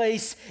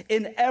place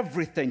in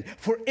everything.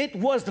 For it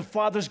was the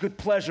Father's good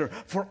pleasure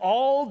for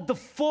all the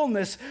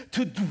fullness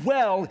to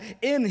dwell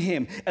in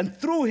him, and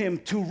through him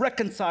to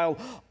reconcile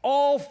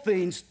all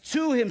things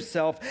to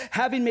himself,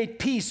 having made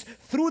peace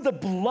through the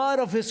blood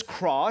of his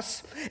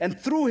cross. And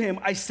through him,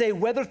 I say,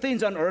 whether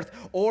things on earth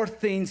or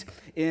things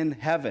in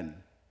heaven.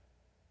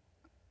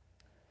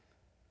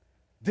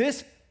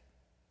 This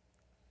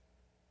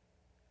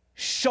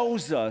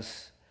shows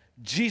us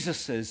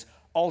Jesus'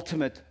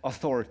 ultimate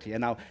authority.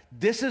 And now,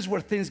 this is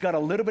where things got a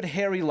little bit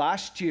hairy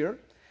last year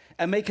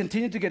and may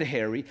continue to get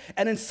hairy.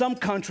 And in some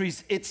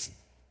countries, it's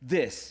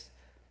this,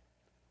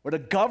 where the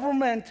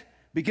government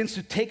begins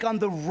to take on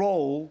the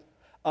role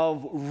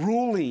of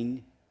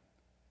ruling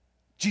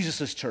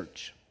Jesus'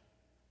 church.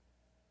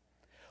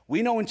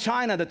 We know in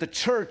China that the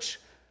church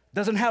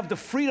doesn't have the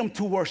freedom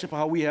to worship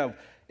how we have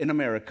in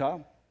America.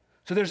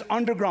 So there's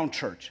underground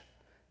church.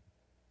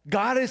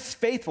 God is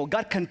faithful.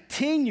 God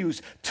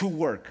continues to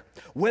work.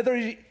 Whether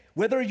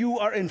you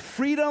are in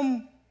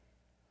freedom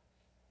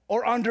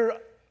or under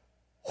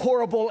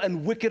horrible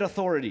and wicked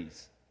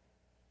authorities.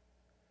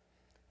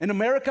 In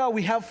America,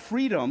 we have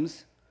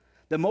freedoms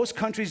that most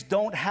countries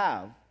don't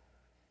have.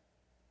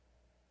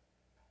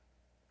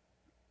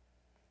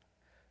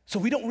 So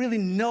we don't really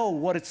know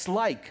what it's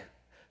like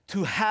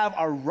to have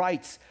our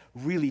rights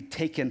really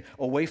taken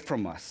away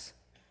from us.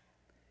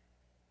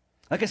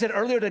 Like I said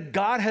earlier, that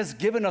God has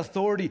given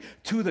authority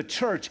to the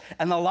church,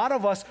 and a lot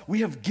of us,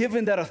 we have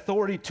given that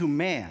authority to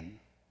man.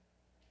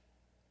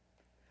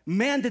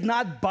 Man did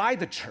not buy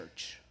the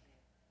church.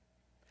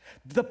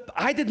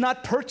 I did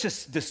not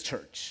purchase this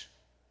church.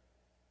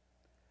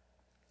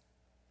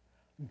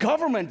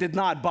 Government did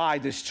not buy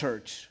this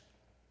church.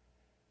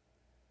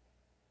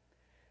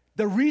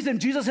 The reason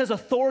Jesus has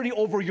authority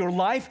over your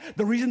life,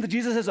 the reason that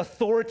Jesus has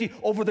authority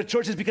over the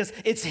church is because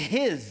it's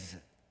his.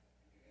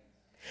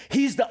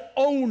 He's the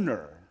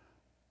owner.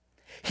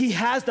 He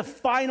has the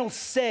final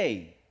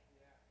say.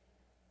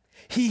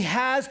 He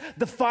has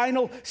the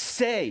final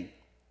say.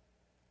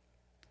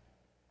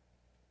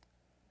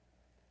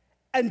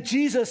 And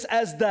Jesus,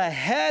 as the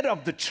head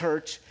of the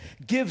church,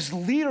 gives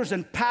leaders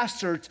and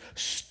pastors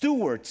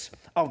stewards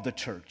of the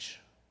church.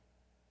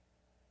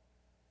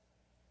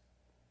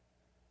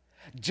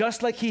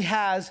 Just like he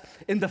has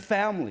in the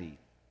family.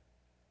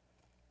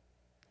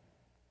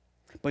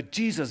 But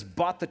Jesus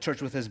bought the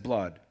church with his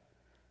blood.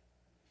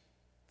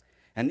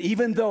 And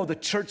even though the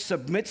church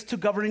submits to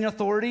governing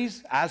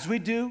authorities, as we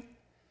do,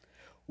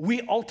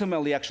 we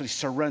ultimately actually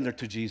surrender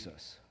to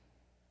Jesus.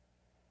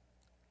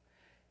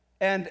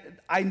 And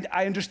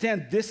I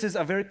understand this is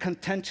a very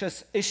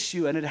contentious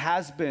issue, and it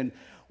has been,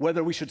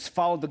 whether we should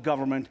follow the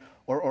government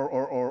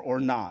or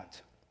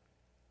not.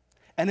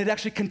 And it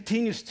actually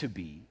continues to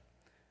be.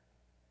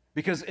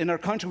 Because in our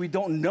country, we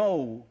don't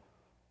know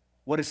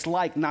what it's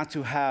like not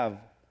to have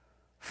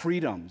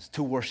freedoms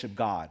to worship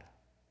God.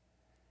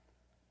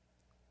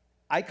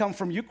 I come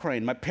from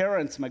Ukraine. My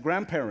parents, my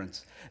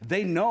grandparents,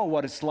 they know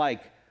what it's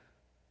like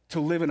to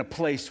live in a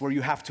place where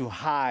you have to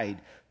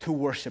hide to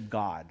worship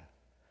God.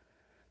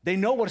 They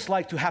know what it's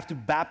like to have to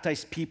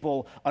baptize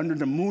people under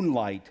the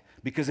moonlight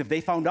Because if they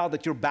found out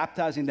that you're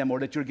baptizing them or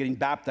that you're getting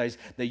baptized,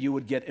 that you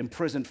would get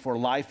imprisoned for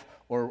life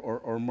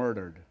or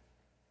murdered.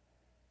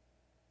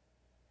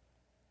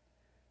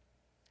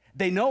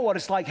 They know what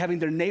it's like having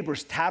their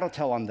neighbors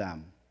tattletale on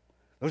them.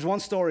 There's one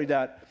story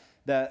that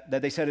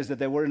they said is that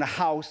they were in a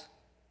house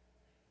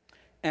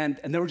and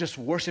they were just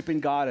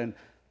worshiping God. And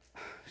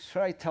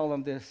should I tell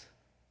them this?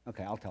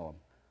 Okay, I'll tell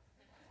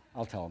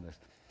them this.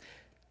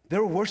 They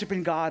were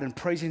worshiping God and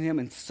praising Him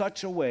in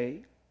such a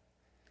way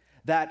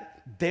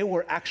that they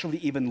were actually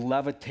even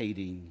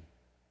levitating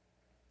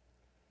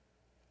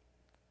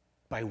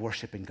by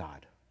worshiping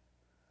God.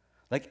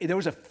 Like there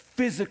was a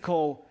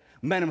physical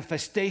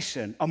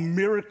manifestation, a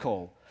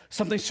miracle,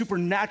 something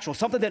supernatural,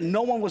 something that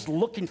no one was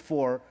looking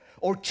for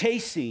or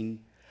chasing,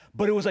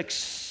 but it was like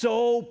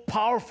so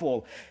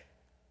powerful.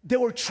 They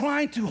were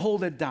trying to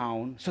hold it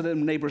down so that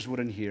neighbors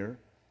wouldn't hear.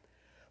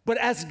 But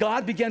as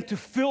God began to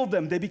fill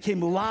them, they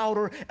became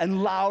louder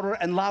and louder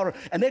and louder.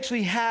 And they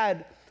actually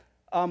had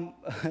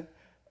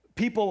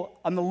people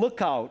on the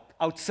lookout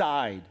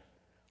outside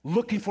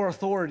looking for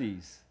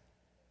authorities,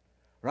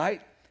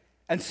 right?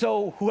 And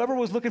so whoever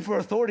was looking for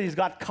authorities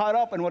got caught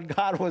up in what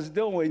God was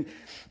doing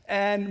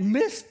and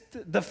missed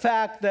the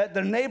fact that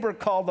their neighbor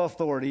called the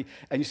authority,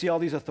 and you see all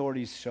these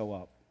authorities show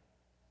up.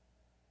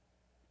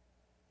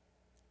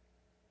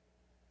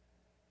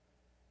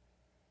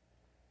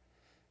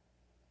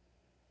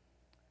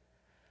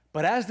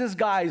 But as this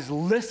guy is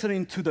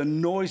listening to the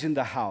noise in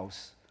the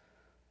house,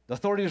 the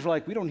authorities were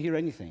like, we don't hear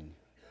anything.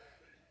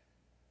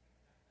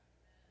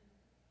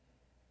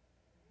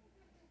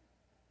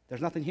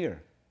 There's nothing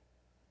here.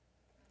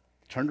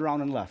 Turned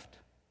around and left.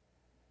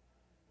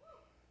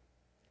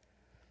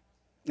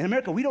 In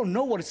America, we don't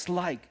know what it's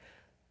like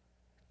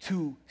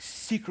to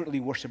secretly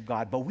worship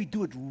God, but we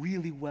do it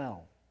really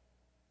well.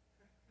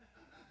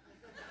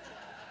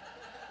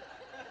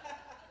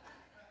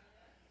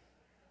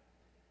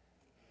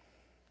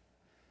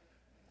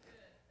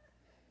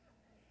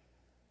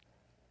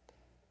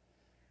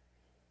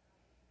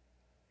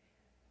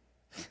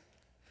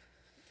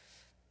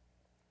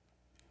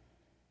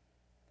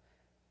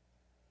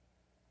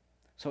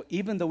 So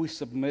even though we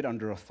submit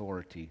under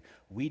authority,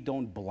 we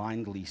don't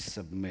blindly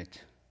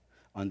submit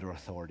under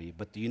authority.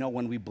 But do you know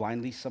when we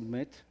blindly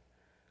submit?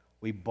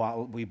 We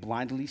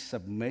blindly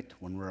submit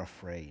when we're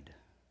afraid.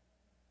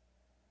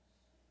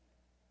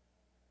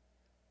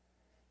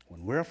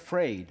 When we're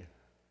afraid,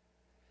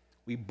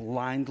 we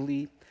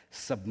blindly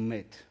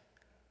submit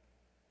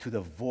to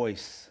the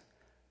voice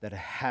that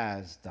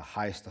has the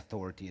highest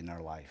authority in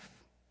our life.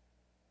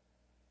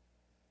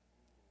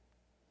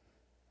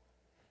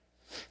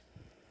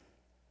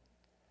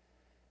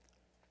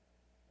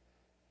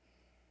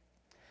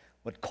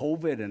 What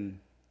COVID and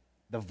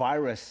the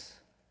virus,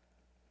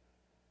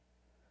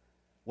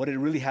 what it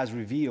really has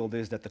revealed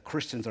is that the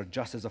Christians are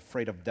just as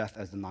afraid of death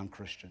as the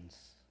non-Christians.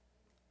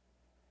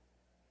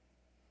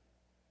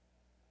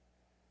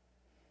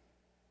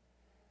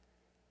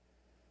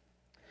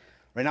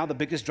 Right now, the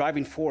biggest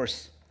driving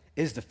force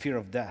is the fear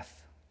of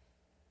death.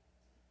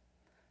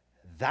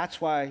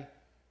 That's why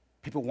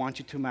people want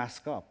you to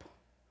mask up.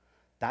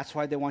 That's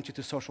why they want you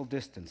to social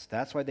distance.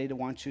 That's why they don't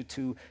want you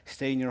to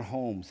stay in your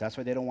homes. That's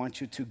why they don't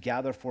want you to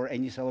gather for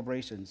any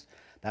celebrations.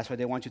 That's why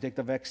they want you to take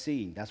the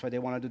vaccine. That's why they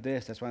want to do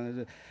this. That's why they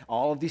do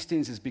all of these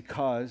things is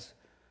because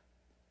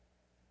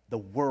the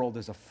world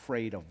is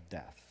afraid of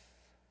death.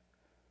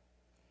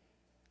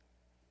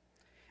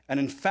 And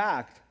in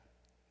fact,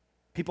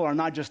 people are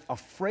not just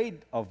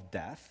afraid of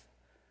death,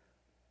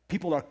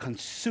 people are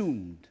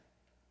consumed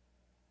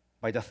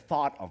by the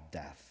thought of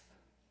death.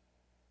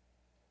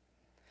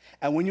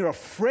 And when you're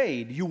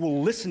afraid, you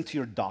will listen to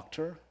your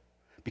doctor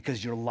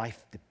because your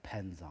life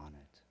depends on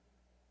it.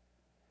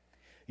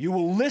 You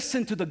will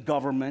listen to the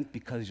government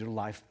because your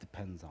life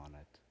depends on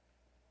it.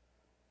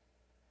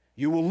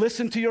 You will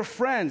listen to your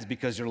friends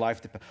because your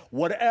life depends.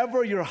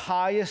 Whatever your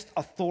highest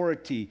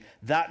authority,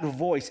 that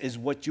voice is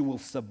what you will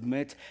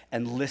submit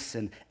and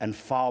listen and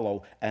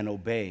follow and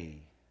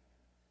obey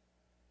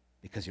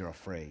because you're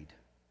afraid.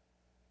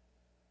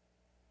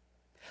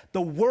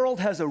 The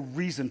world has a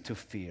reason to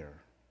fear,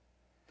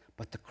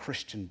 but the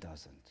Christian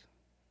doesn't.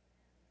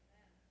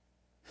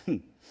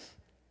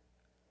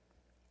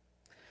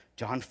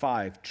 John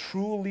 5,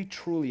 truly,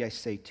 truly I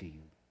say to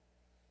you,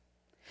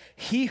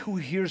 he who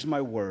hears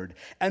my word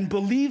and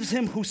believes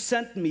him who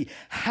sent me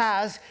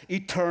has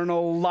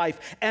eternal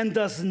life and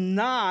does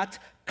not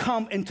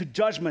come into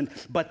judgment,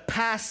 but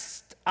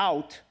has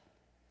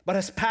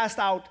passed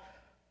out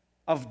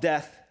of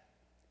death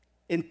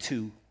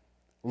into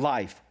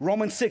life.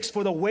 Romans 6,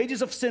 for the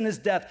wages of sin is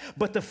death,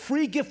 but the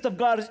free gift of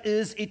God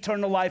is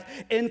eternal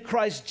life in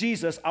Christ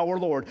Jesus our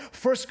Lord.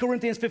 1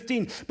 Corinthians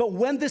 15, but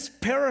when this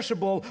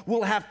perishable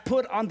will have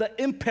put on the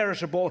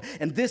imperishable,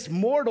 and this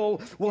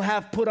mortal will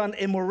have put on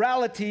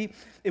immorality,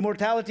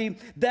 immortality,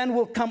 then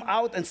will come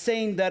out and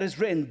saying that is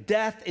written,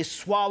 death is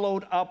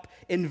swallowed up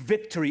in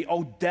victory.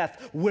 O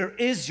death, where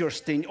is your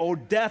sting? O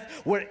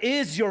death, where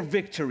is your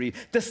victory?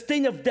 The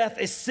sting of death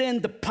is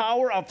sin. The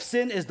power of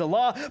sin is the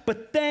law.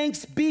 But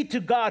thanks be to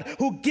God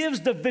who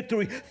gives the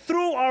victory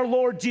through our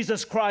Lord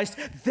Jesus Christ.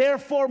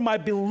 Therefore, my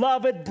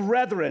beloved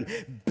brethren,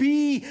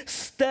 be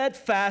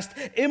steadfast,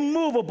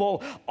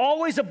 immovable,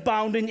 always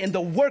abounding in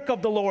the work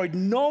of the Lord,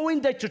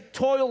 knowing that your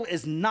toil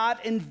is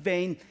not in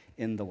vain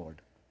in the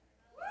Lord.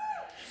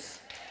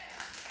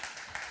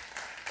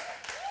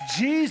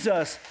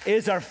 Jesus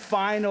is our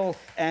final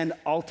and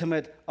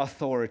ultimate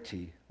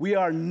authority. We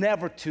are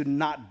never to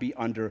not be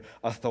under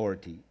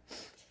authority.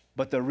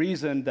 But the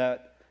reason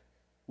that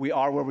we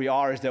are where we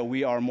are is that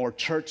we are more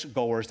church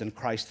goers than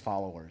Christ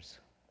followers.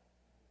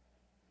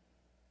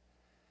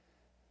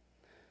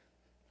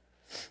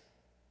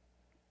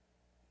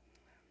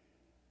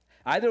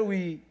 Either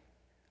we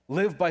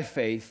live by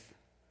faith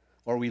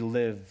or we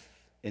live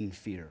in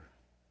fear.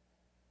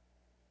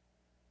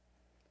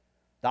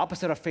 The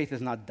opposite of faith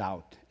is not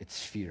doubt,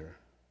 it's fear.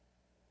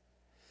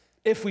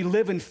 If we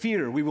live in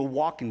fear, we will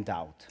walk in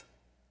doubt.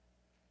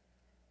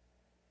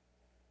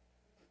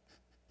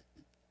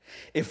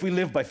 If we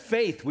live by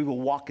faith, we will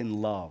walk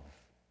in love.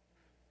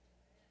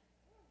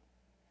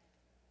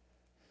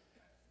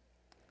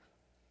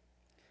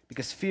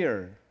 Because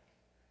fear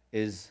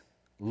is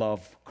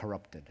love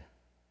corrupted.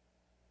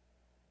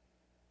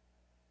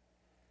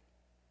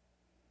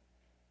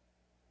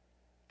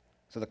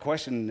 So the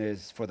question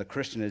is, for the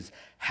Christian is,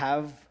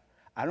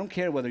 I don't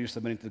care whether you're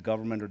submitting to the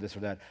government or this or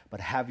that, but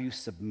have you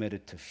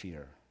submitted to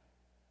fear?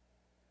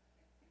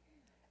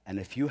 And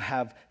if you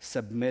have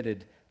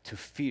submitted to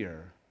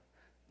fear,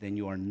 then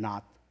you are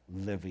not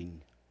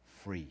living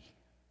free.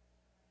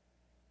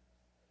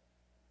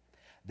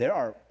 There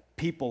are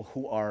people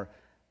who are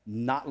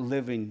not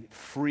living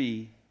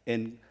free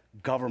in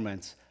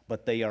governments,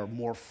 but they are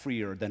more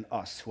freer than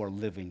us who are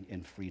living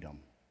in freedom.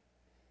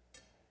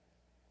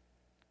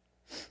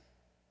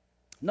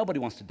 Nobody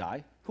wants to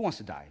die. Who wants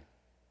to die?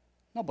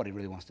 Nobody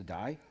really wants to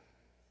die.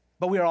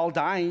 But we are all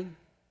dying.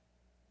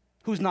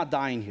 Who's not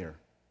dying here?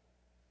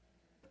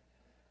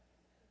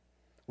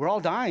 We're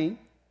all dying.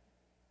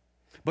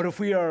 But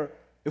if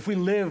we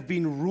live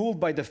being ruled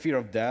by the fear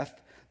of death,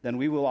 then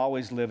we will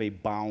always live a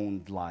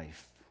bound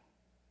life.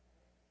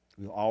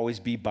 We'll always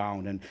be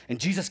bound. And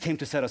Jesus came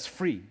to set us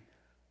free.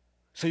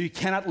 So you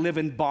cannot live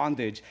in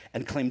bondage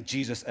and claim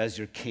Jesus as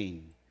your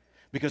king.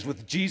 Because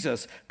with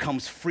Jesus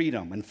comes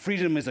freedom, and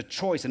freedom is a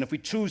choice. And if we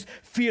choose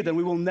fear, then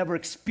we will never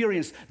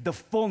experience the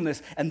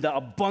fullness and the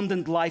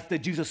abundant life that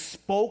Jesus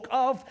spoke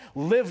of,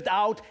 lived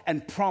out,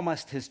 and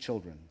promised his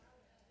children.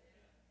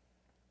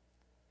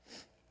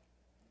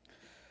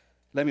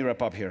 Let me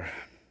wrap up here.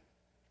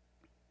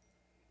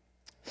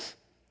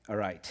 All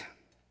right.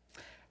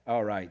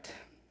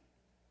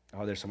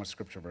 Oh, there's so much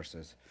scripture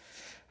verses.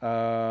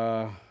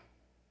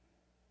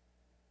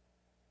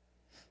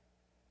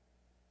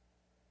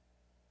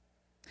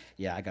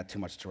 Yeah, I got too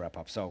much to wrap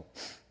up. So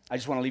I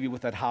just want to leave you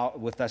with that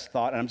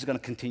thought, and I'm just going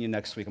to continue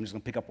next week. I'm just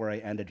going to pick up where I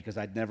ended because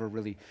I'd never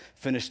really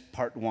finished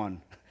part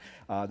one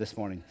this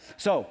morning.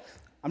 So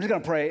I'm just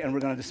going to pray, and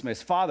we're going to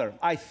dismiss. Father,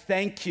 I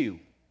thank you.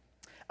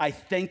 I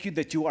thank you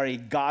that you are a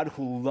God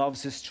who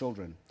loves his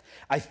children.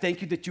 I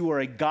thank you that you are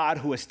a God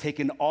who has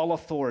taken all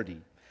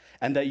authority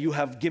and that you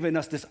have given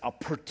us this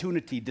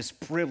opportunity, this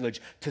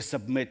privilege to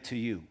submit to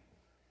you.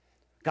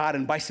 God,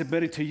 and by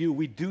submitting to you,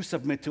 we do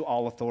submit to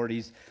all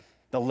authorities,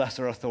 the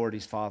lesser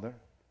authorities, Father.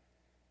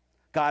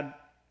 God,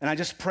 and I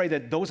just pray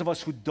that those of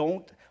us who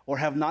don't or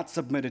have not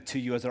submitted to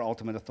you as our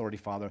ultimate authority,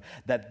 Father,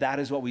 that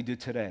is what we do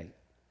today.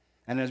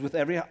 And as with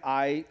every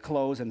eye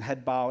closed and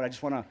head bowed, I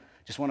just want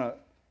to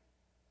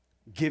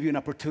give you an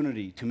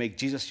opportunity to make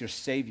Jesus your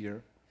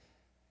Savior.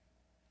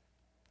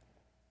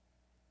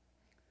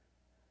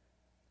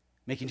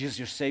 Making Jesus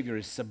your Savior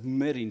is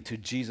submitting to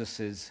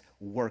Jesus'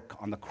 work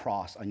on the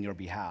cross on your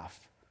behalf.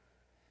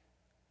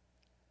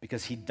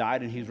 Because he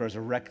died and he's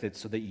resurrected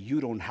so that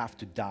you don't have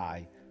to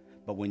die,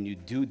 but when you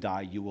do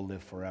die, you will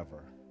live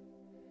forever.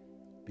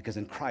 Because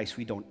in Christ,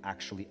 we don't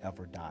actually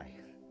ever die.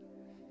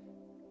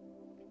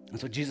 And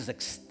so Jesus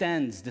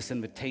extends this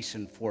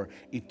invitation for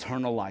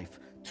eternal life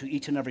to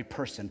each and every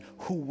person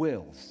who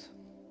wills.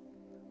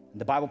 And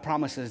the Bible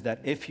promises that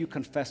if you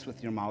confess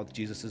with your mouth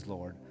Jesus is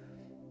Lord,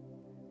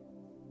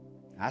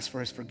 ask for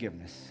his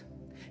forgiveness,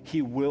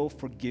 he will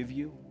forgive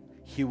you,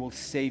 he will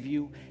save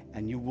you,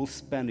 and you will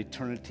spend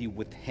eternity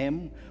with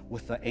him,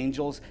 with the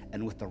angels,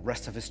 and with the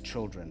rest of his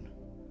children.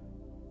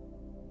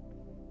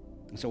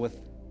 And so with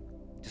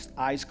just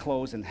eyes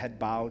closed and head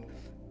bowed,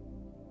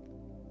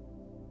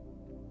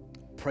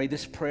 pray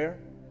this prayer.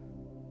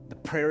 The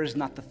prayer is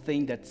not the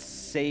thing that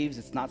saves.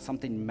 It's not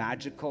something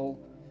magical,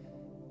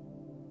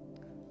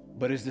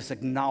 but it's this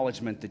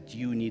acknowledgement that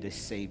you need a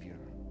Savior.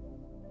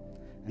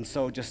 And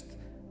so just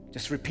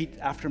repeat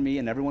after me,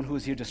 and everyone who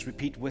is here, just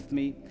repeat with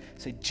me.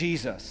 Say,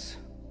 Jesus,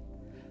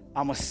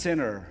 I'm a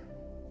sinner.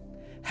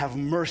 Have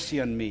mercy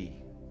on me.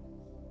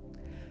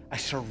 I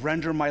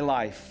surrender my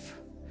life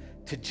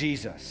to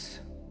Jesus.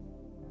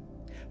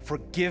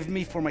 Forgive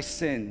me for my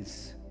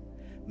sins.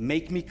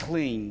 Make me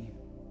clean.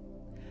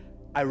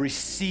 I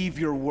receive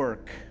your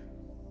work.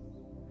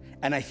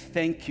 And I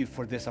thank you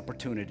for this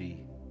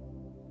opportunity.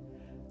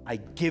 I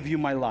give you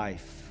my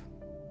life.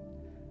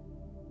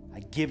 I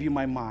give you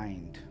my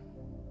mind.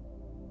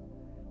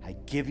 I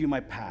give you my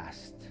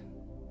past,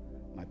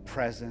 my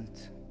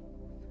present,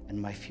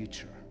 and my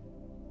future.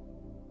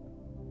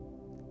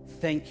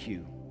 Thank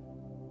you.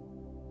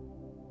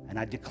 And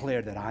I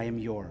declare that I am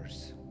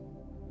yours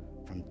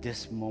from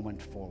this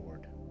moment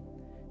forward.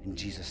 In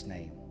Jesus'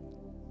 name.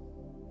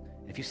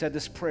 If you said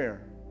this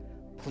prayer,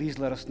 please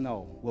let us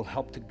know. We'll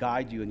help to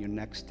guide you in your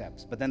next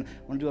steps. But then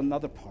I want to do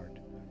another part,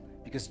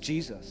 because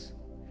Jesus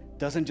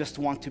doesn't just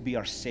want to be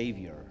our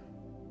Savior.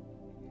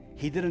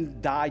 He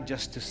didn't die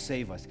just to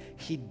save us.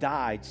 He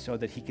died so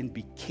that he can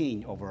be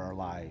king over our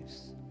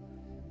lives.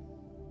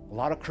 A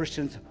lot of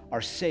Christians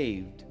are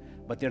saved,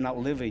 but they're not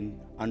living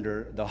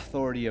under the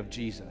authority of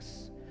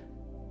Jesus.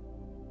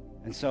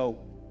 And so,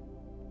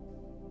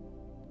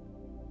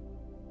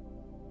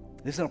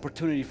 this is an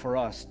opportunity for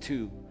us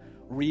to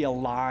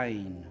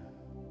realign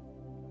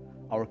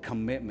our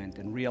commitment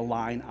and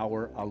realign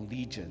our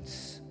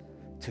allegiance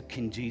to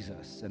King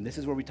Jesus. And this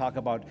is where we talk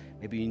about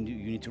maybe you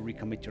need to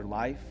recommit your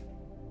life.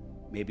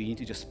 Maybe you need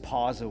to just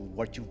pause of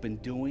what you've been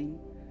doing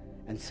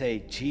and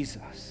say,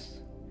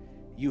 Jesus,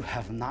 you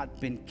have not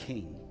been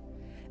king,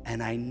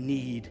 and I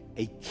need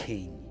a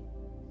king.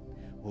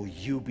 Will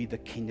you be the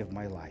king of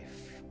my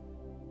life?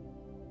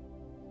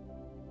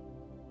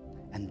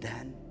 And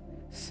then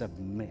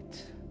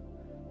submit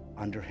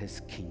under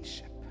his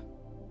kingship.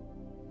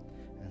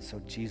 And so,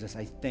 Jesus,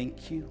 I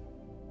thank you.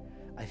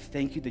 I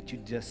thank you that you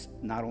just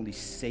not only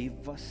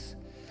save us,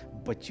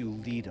 but you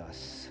lead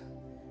us.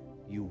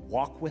 You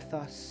walk with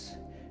us.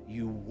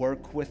 You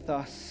work with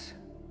us.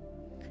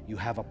 You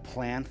have a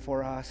plan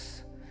for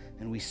us.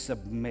 And we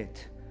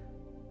submit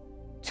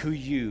to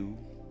you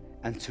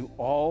and to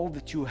all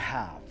that you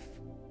have.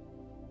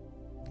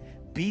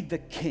 Be the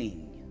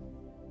king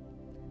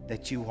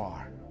that you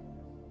are.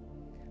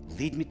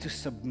 Lead me to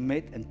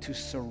submit and to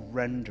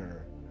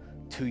surrender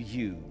to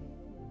you,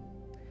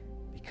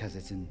 because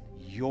it's in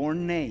your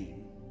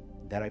name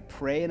that I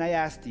pray and I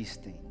ask these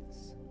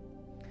things.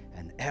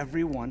 And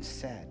everyone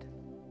said,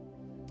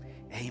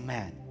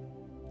 amen.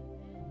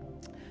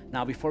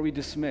 Now, before we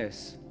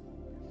dismiss,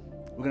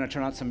 we're going to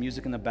turn on some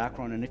music in the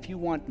background. And if you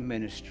want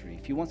ministry,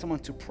 if you want someone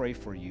to pray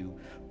for you,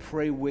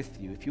 pray with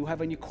you. If you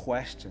have any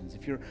questions,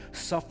 if you're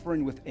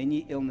suffering with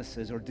any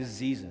illnesses or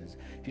diseases,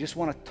 if you just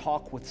want to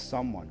talk with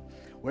someone,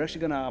 we're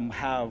actually going to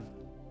have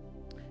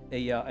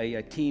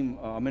a team,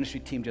 a ministry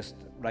team, just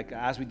like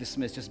as we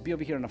dismiss, just be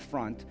over here in the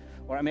front.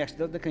 Or I mean,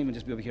 actually, they can even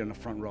just be over here in the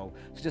front row.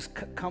 So just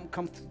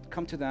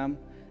come to them.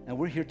 And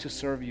we're here to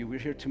serve you. We're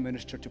here to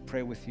minister, to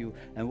pray with you,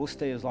 and we'll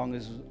stay as long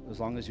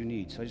as you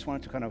need. So I just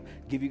wanted to kind of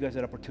give you guys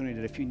that opportunity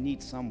that if you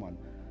need someone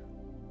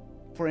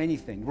for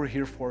anything, we're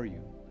here for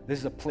you. This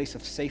is a place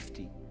of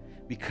safety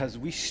because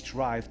we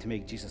strive to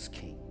make Jesus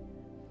king.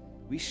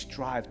 We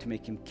strive to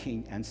make him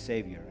king and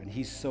savior, and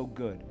he's so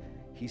good.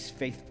 He's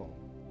faithful.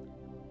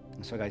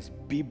 And so guys,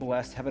 be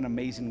blessed. Have an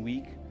amazing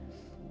week,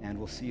 and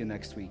we'll see you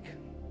next week.